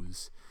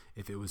lose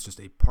if it was just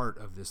a part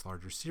of this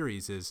larger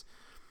series is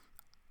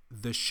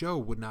the show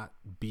would not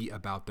be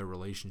about their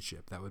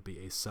relationship. That would be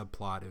a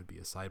subplot. It would be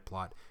a side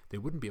plot. They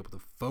wouldn't be able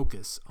to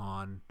focus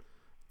on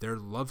their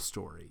love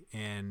story.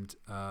 And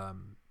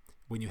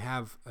when you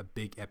have a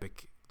big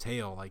epic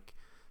tale like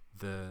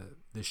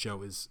the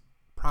show is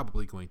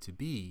probably going to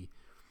be,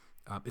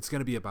 it's going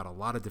to be about a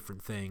lot of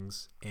different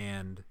things,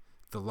 and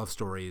the love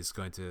story is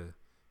going to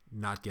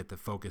not get the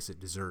focus it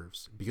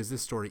deserves, because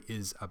this story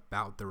is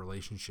about the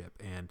relationship.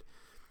 And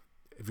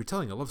if you're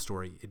telling a love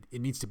story,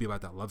 it needs to be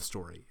about that love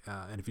story.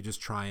 And if you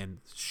just try and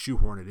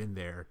shoehorn it in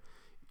there,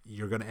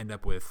 you're going to end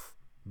up with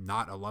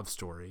not a love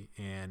story,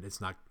 and it's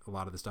not, a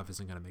lot of the stuff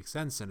isn't going to make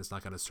sense, and it's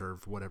not going to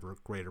serve whatever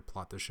greater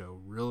plot the show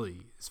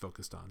really is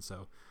focused on.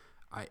 So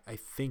I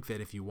think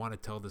that if you want to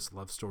tell this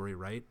love story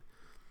right,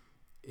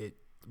 it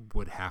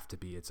would have to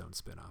be its own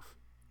spinoff.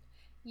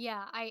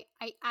 Yeah, I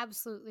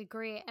absolutely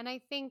agree. And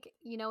I think,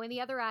 in the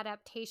other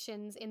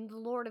adaptations in the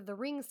Lord of the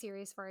Rings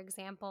series, for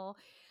example,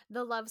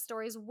 the love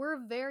stories were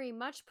very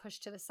much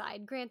pushed to the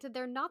side. Granted,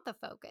 they're not the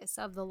focus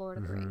of the Lord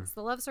of the Rings.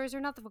 The love stories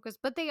are not the focus,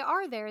 but they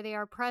are there. They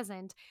are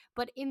present.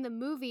 But in the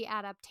movie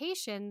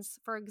adaptations,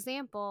 for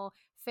example,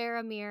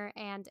 Faramir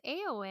and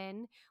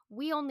Éowyn,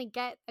 we only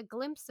get a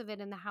glimpse of it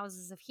in the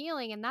Houses of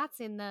Healing, and that's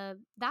in the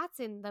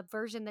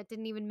version that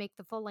didn't even make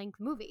the full length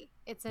movie.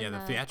 It's in the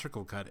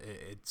theatrical cut.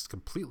 It's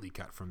completely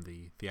cut from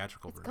the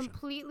theatrical version.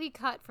 Completely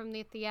cut from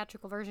the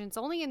theatrical version. It's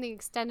only in the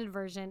extended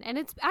version, and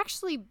it's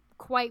actually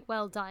quite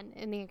well done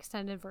in the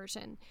extended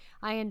version.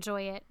 I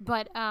enjoy it,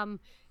 but none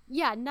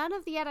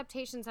of the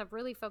adaptations have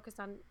really focused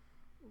on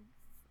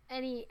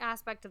any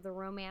aspect of the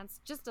romance.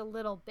 Just a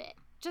little bit.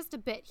 Just a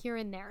bit here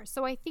and there.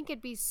 So I think it'd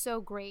be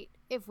so great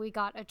if we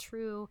got a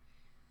true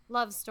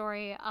love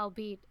story,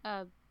 albeit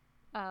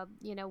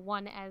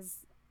one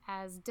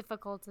as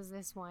difficult as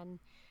this one.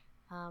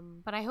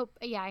 But I hope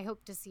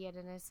to see it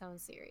in its own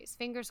series.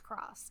 Fingers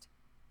crossed.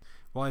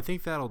 Well, I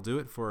think that'll do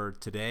it for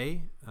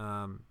today.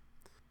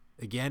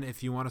 Again,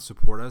 if you want to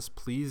support us,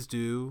 please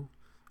do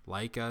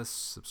like us,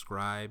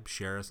 subscribe,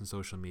 share us on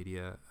social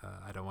media.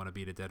 I don't want to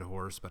beat a dead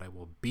horse, but I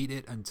will beat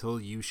it until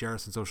you share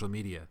us on social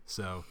media.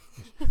 So,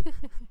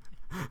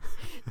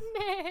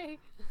 nay.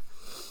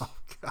 Oh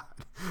God.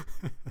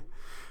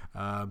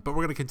 But we're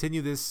going to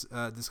continue this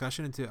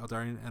discussion into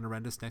Aldarion and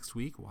Arendis next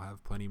week. We'll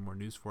have plenty more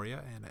news for you,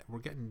 and we're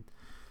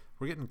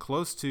getting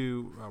close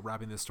to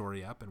wrapping this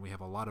story up, and we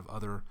have a lot of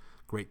other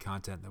great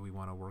content that we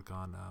want to work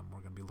on.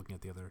 We're going to be looking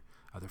at the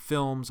other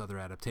films, other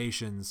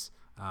adaptations.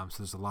 So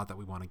there's a lot that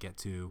we want to get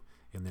to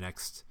in the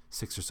next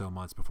 6 or so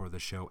months before the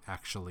show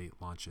actually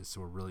launches. So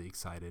we're really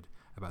excited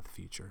about the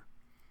future.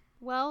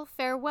 Well,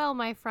 farewell,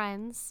 my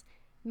friends.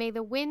 May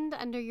the wind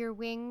under your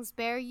wings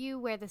bear you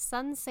where the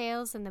sun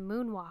sails and the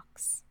moon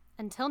walks.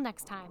 Until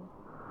next time.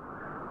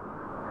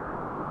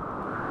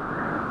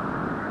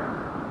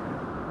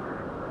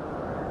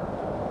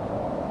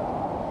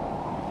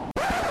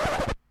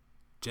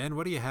 Jen,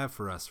 what do you have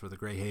for us for the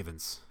Grey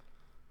Havens?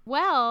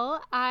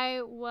 Well,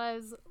 I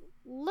was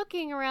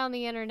looking around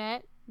the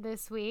internet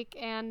this week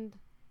and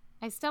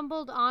I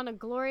stumbled on a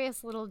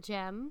glorious little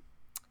gem.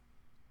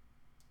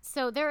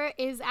 So there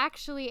is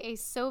actually a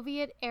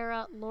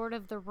Soviet-era Lord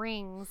of the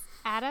Rings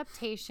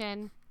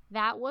adaptation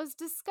that was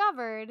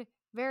discovered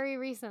very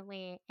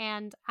recently,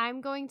 and I'm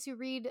going to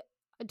read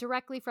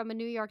directly from a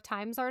New York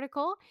Times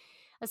article.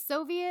 A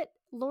Soviet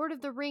Lord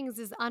of the Rings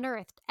is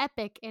unearthed,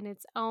 epic in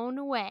its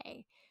own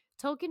way.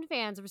 Tolkien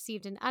fans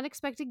received an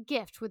unexpected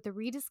gift with the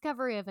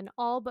rediscovery of an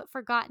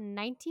all-but-forgotten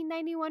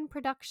 1991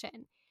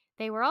 production.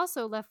 They were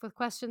also left with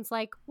questions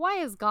like, why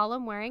is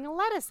Gollum wearing a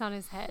lettuce on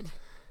his head?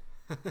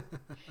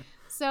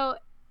 So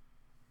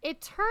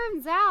it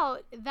turns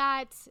out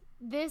that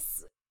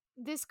this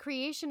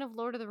creation of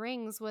Lord of the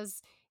Rings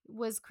was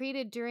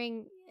created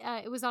during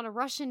it was on a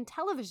Russian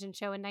television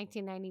show in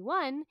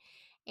 1991,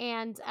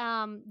 and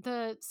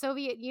the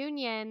Soviet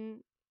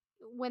Union,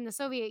 when the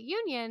Soviet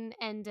Union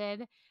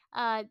ended,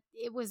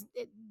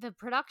 the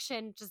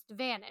production just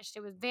vanished.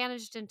 It was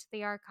vanished into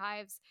the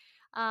archives.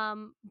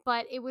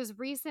 But it was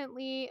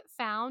recently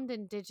found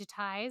and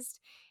digitized,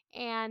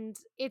 and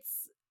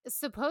it's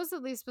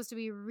supposedly supposed to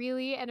be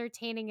really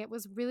entertaining. It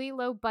was really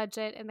low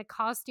budget and the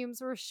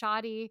costumes were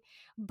shoddy,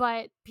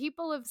 but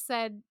people have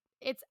said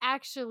it's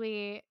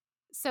actually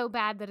so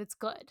bad that it's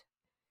good.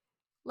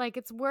 Like,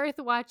 it's worth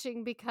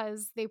watching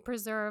because they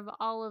preserve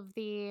all of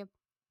the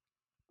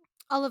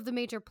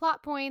major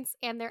plot points,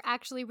 and they're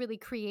actually really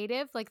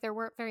creative. Like, there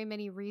weren't very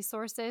many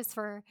resources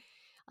for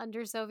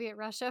under Soviet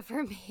Russia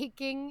for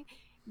making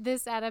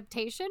this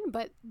adaptation,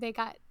 but they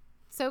got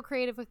so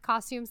creative with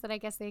costumes that I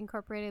guess they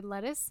incorporated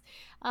lettuce.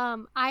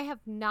 I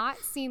have not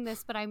seen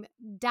this, but I'm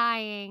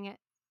dying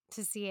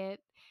to see it.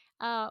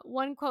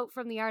 One quote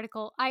from the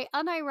article: "I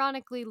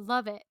unironically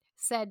love it,"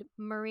 said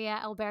Maria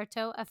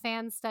Alberto, a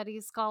fan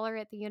studies scholar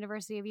at the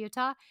University of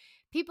Utah.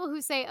 "People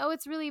who say, 'oh,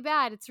 it's really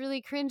bad, it's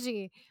really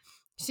cringy,'"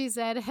 she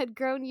said, had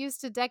grown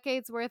used to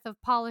decades worth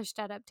of polished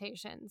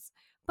adaptations.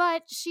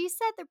 But she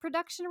said the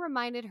production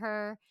reminded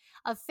her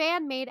of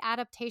fan made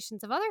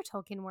adaptations of other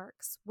Tolkien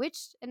works,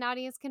 which an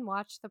audience can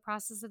watch the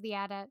process of the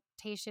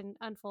adaptation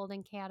unfold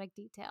in chaotic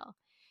detail.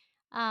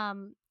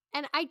 And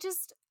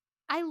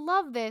I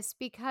love this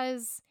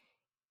because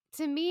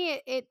to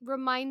me, it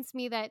reminds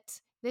me that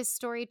this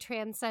story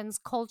transcends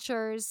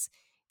cultures,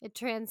 it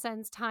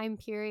transcends time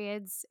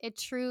periods. It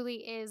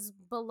truly is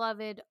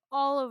beloved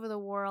all over the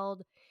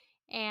world,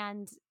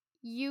 and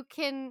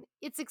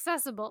it's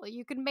accessible.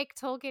 You can make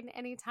Tolkien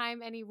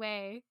anytime,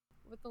 anyway,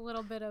 with a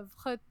little bit of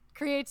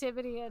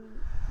creativity and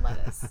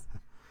lettuce.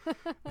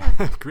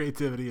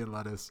 Creativity and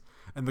lettuce.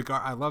 And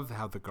I love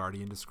how the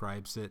Guardian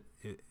describes it.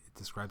 It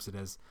describes it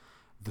as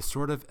the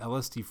sort of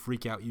LSD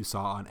freakout you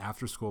saw on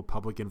after-school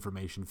public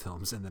information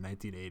films in the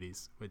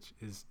 1980s, which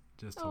is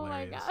just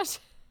hilarious. Oh my gosh.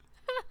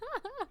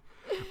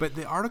 But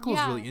the article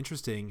is really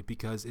interesting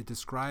because it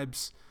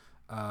describes.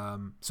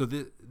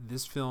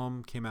 This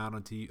film came out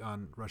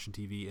on Russian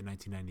TV in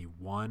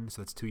 1991,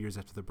 so that's 2 years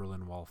after the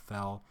Berlin Wall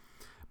fell.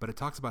 But it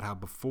talks about how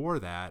before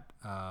that,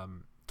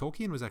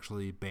 Tolkien was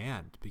actually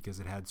banned because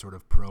it had sort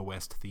of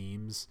pro-West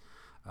themes.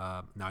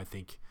 Now I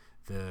think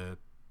the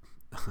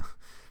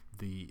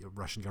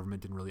Russian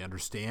government didn't really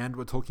understand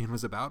what Tolkien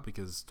was about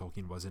because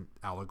Tolkien wasn't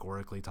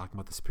allegorically talking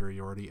about the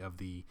superiority of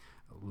the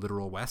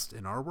literal West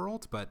in our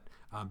world, but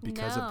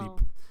because of the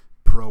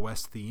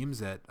pro-West themes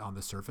that on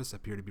the surface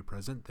appear to be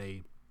present,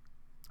 they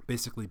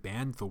basically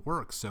banned the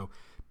work. So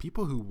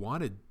people who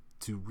wanted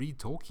to read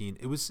Tolkien,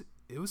 it was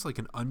like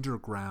an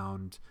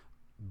underground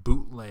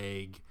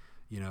bootleg,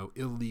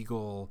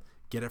 illegal,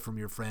 get it from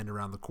your friend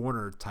around the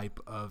corner type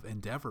of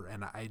endeavor.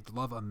 And I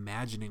love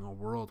imagining a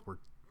world where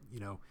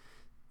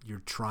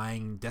you're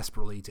trying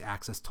desperately to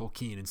access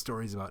Tolkien and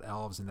stories about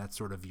elves, and that's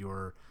sort of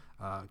your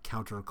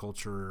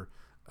counterculture,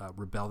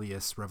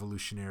 rebellious,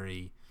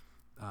 revolutionary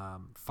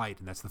fight,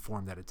 and that's the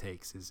form that it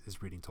takes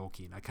is reading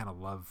Tolkien. I kind of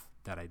love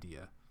that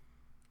idea.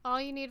 All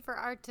you need for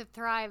art to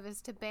thrive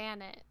is to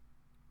ban it.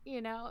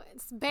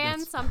 It's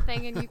ban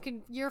something,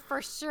 and you're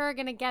for sure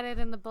gonna get it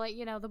in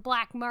the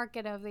black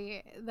market of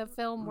the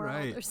film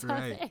world or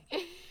something.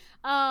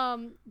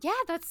 Right.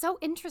 Yeah, that's so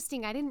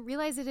interesting. I didn't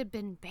realize it had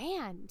been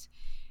banned.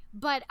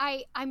 But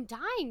I'm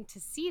dying to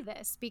see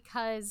this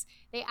because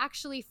they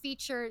actually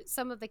feature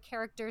some of the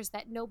characters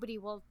that nobody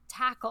will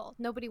tackle.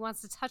 Nobody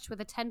wants to touch with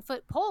a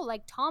 10-foot pole,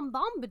 like Tom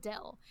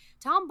Bombadil.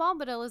 Tom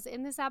Bombadil is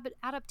in this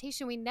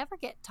adaptation. We never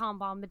get Tom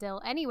Bombadil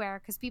anywhere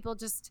because people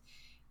just,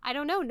 I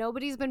don't know,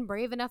 nobody's been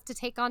brave enough to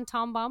take on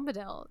Tom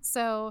Bombadil.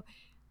 So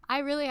I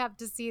really have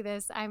to see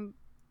this. I'm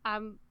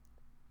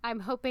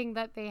hoping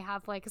that they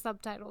have like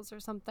subtitles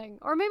or something,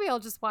 or maybe I'll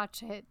just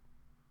watch it,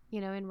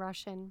 in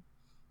Russian.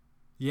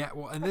 Yeah,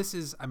 well, and this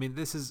is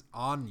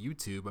on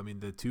YouTube. I mean,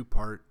 the two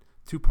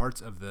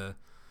parts of the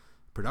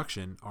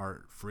production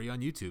are free on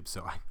YouTube.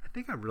 So I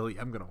think I'm going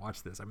to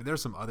watch this. I mean,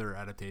 there's some other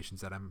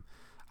adaptations that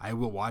I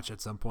will watch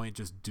at some point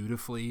just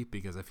dutifully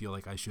because I feel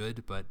like I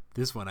should. But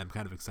this one I'm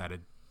kind of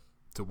excited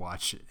to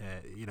watch.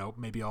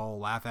 Maybe I'll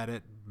laugh at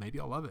it. Maybe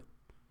I'll love it.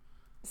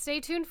 Stay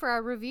tuned for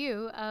our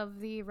review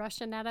of the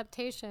Russian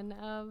adaptation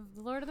of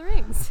The Lord of the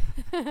Rings.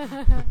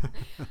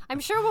 I'm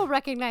sure we'll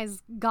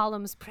recognize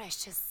Gollum's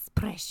precious,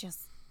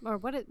 or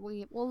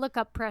we'll look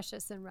up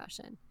precious in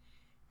Russian.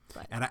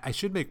 But. And I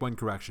should make one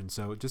correction.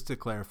 So just to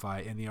clarify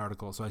in the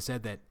article, so I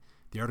said that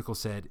the article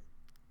said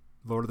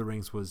Lord of the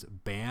Rings was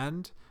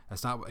banned.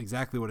 That's not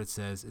exactly what it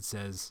says. It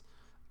says,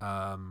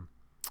 so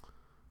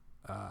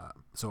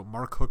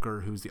Mark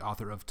Hooker, who's the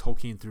author of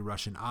Tolkien Through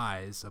Russian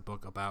Eyes, a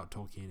book about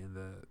Tolkien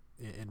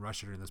in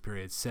Russia during this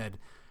period, said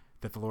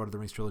that the Lord of the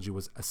Rings trilogy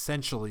was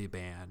essentially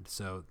banned.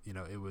 So,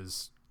 it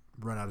was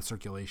run out of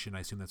circulation.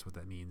 I assume that's what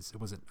that means. It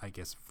wasn't, I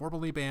guess,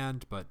 formally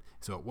banned, but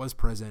so it was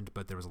present,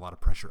 but there was a lot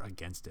of pressure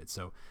against it.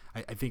 So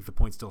I think the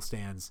point still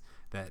stands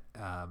that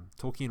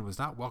Tolkien was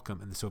not welcome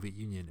in the Soviet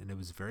Union, and it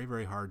was very,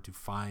 very hard to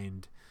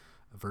find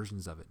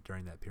versions of it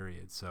during that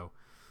period. So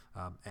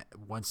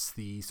once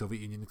the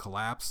Soviet Union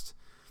collapsed,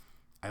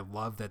 I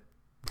love that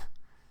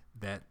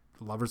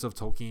lovers of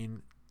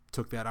Tolkien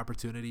took that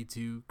opportunity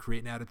to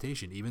create an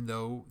adaptation, even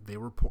though they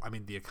were poor. I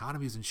mean, the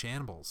economy is in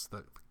shambles.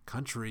 The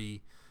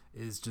country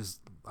is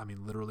just, I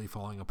mean, literally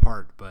falling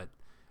apart. But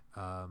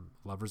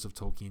lovers of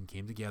Tolkien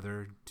came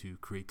together to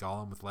create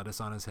Gollum with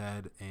lettuce on his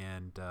head,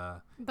 and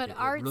but it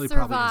art really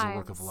survives. probably is a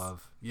work of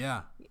love.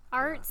 Yeah,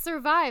 art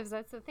survives.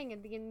 That's the thing.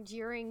 And the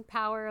enduring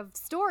power of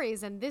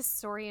stories, and this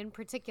story in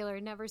particular,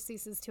 never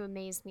ceases to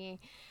amaze me.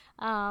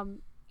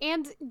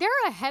 And they're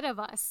ahead of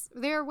us.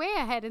 They're way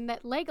ahead in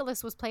that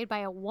Legolas was played by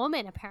a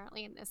woman,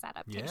 apparently, in this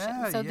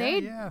adaptation. So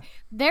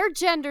they're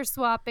gender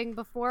swapping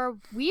before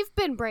we've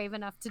been brave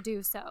enough to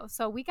do so.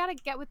 So we got to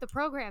get with the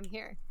program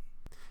here.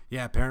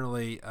 Yeah,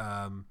 apparently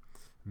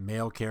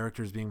male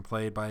characters being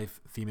played by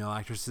female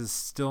actresses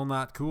still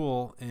not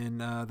cool in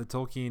the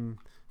Tolkien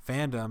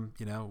fandom.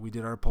 You know, we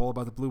did our poll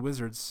about the Blue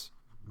Wizards.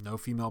 No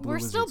female Blue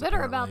Wizards. We're still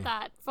bitter apparently. about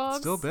that, folks.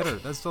 Still bitter.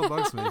 That still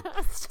bugs me.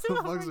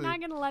 We're not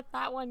going to let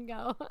that one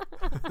go.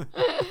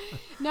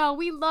 No,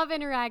 we love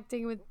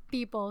interacting with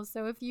people.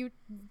 So if you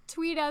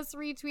tweet us,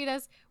 retweet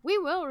us, we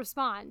will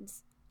respond.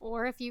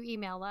 Or if you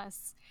email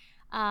us.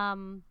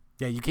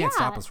 Yeah, you can't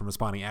stop us from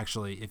responding.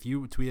 Actually, if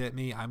you tweet at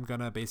me, I'm going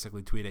to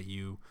basically tweet at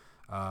you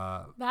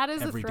that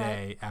is every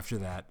day after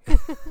that.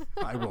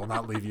 I will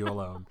not leave you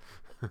alone.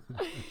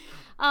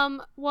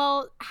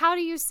 Well, how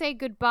do you say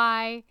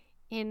goodbye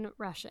in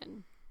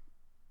Russian?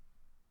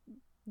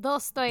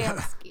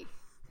 Dostoevsky.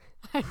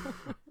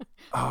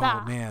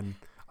 Oh, man.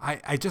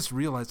 I just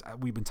realized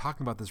we've been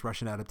talking about this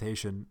Russian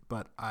adaptation,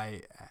 but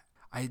I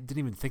didn't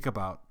even think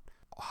about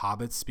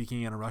hobbits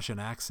speaking in a Russian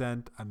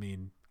accent. I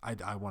mean,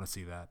 I want to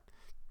see that.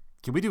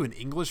 Can we do an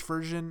English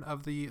version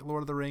of the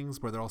Lord of the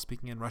Rings where they're all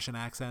speaking in Russian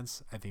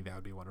accents? I think that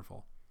would be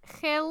wonderful.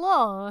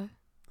 Hello,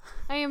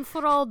 I am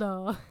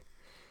Frodo.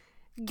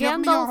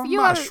 Give Gandalf, me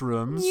your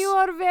mushrooms. You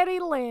are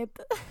very late.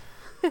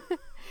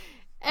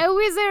 A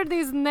wizard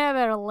is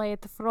never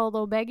late,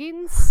 Frodo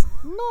Baggins.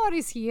 Nor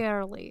is he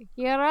early.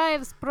 He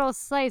arrives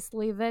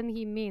precisely when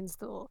he means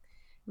to.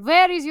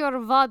 Where is your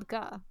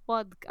vodka?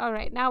 All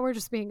right, now we're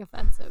just being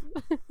offensive.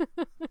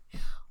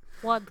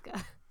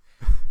 Vodka.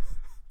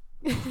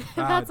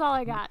 That's all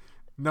I got.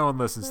 No one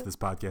listens to this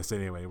podcast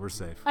anyway. We're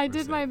safe. I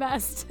did my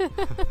best. Oh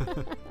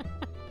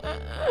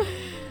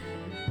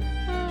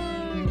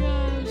my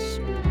gosh.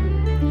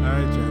 All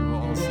right, Jen.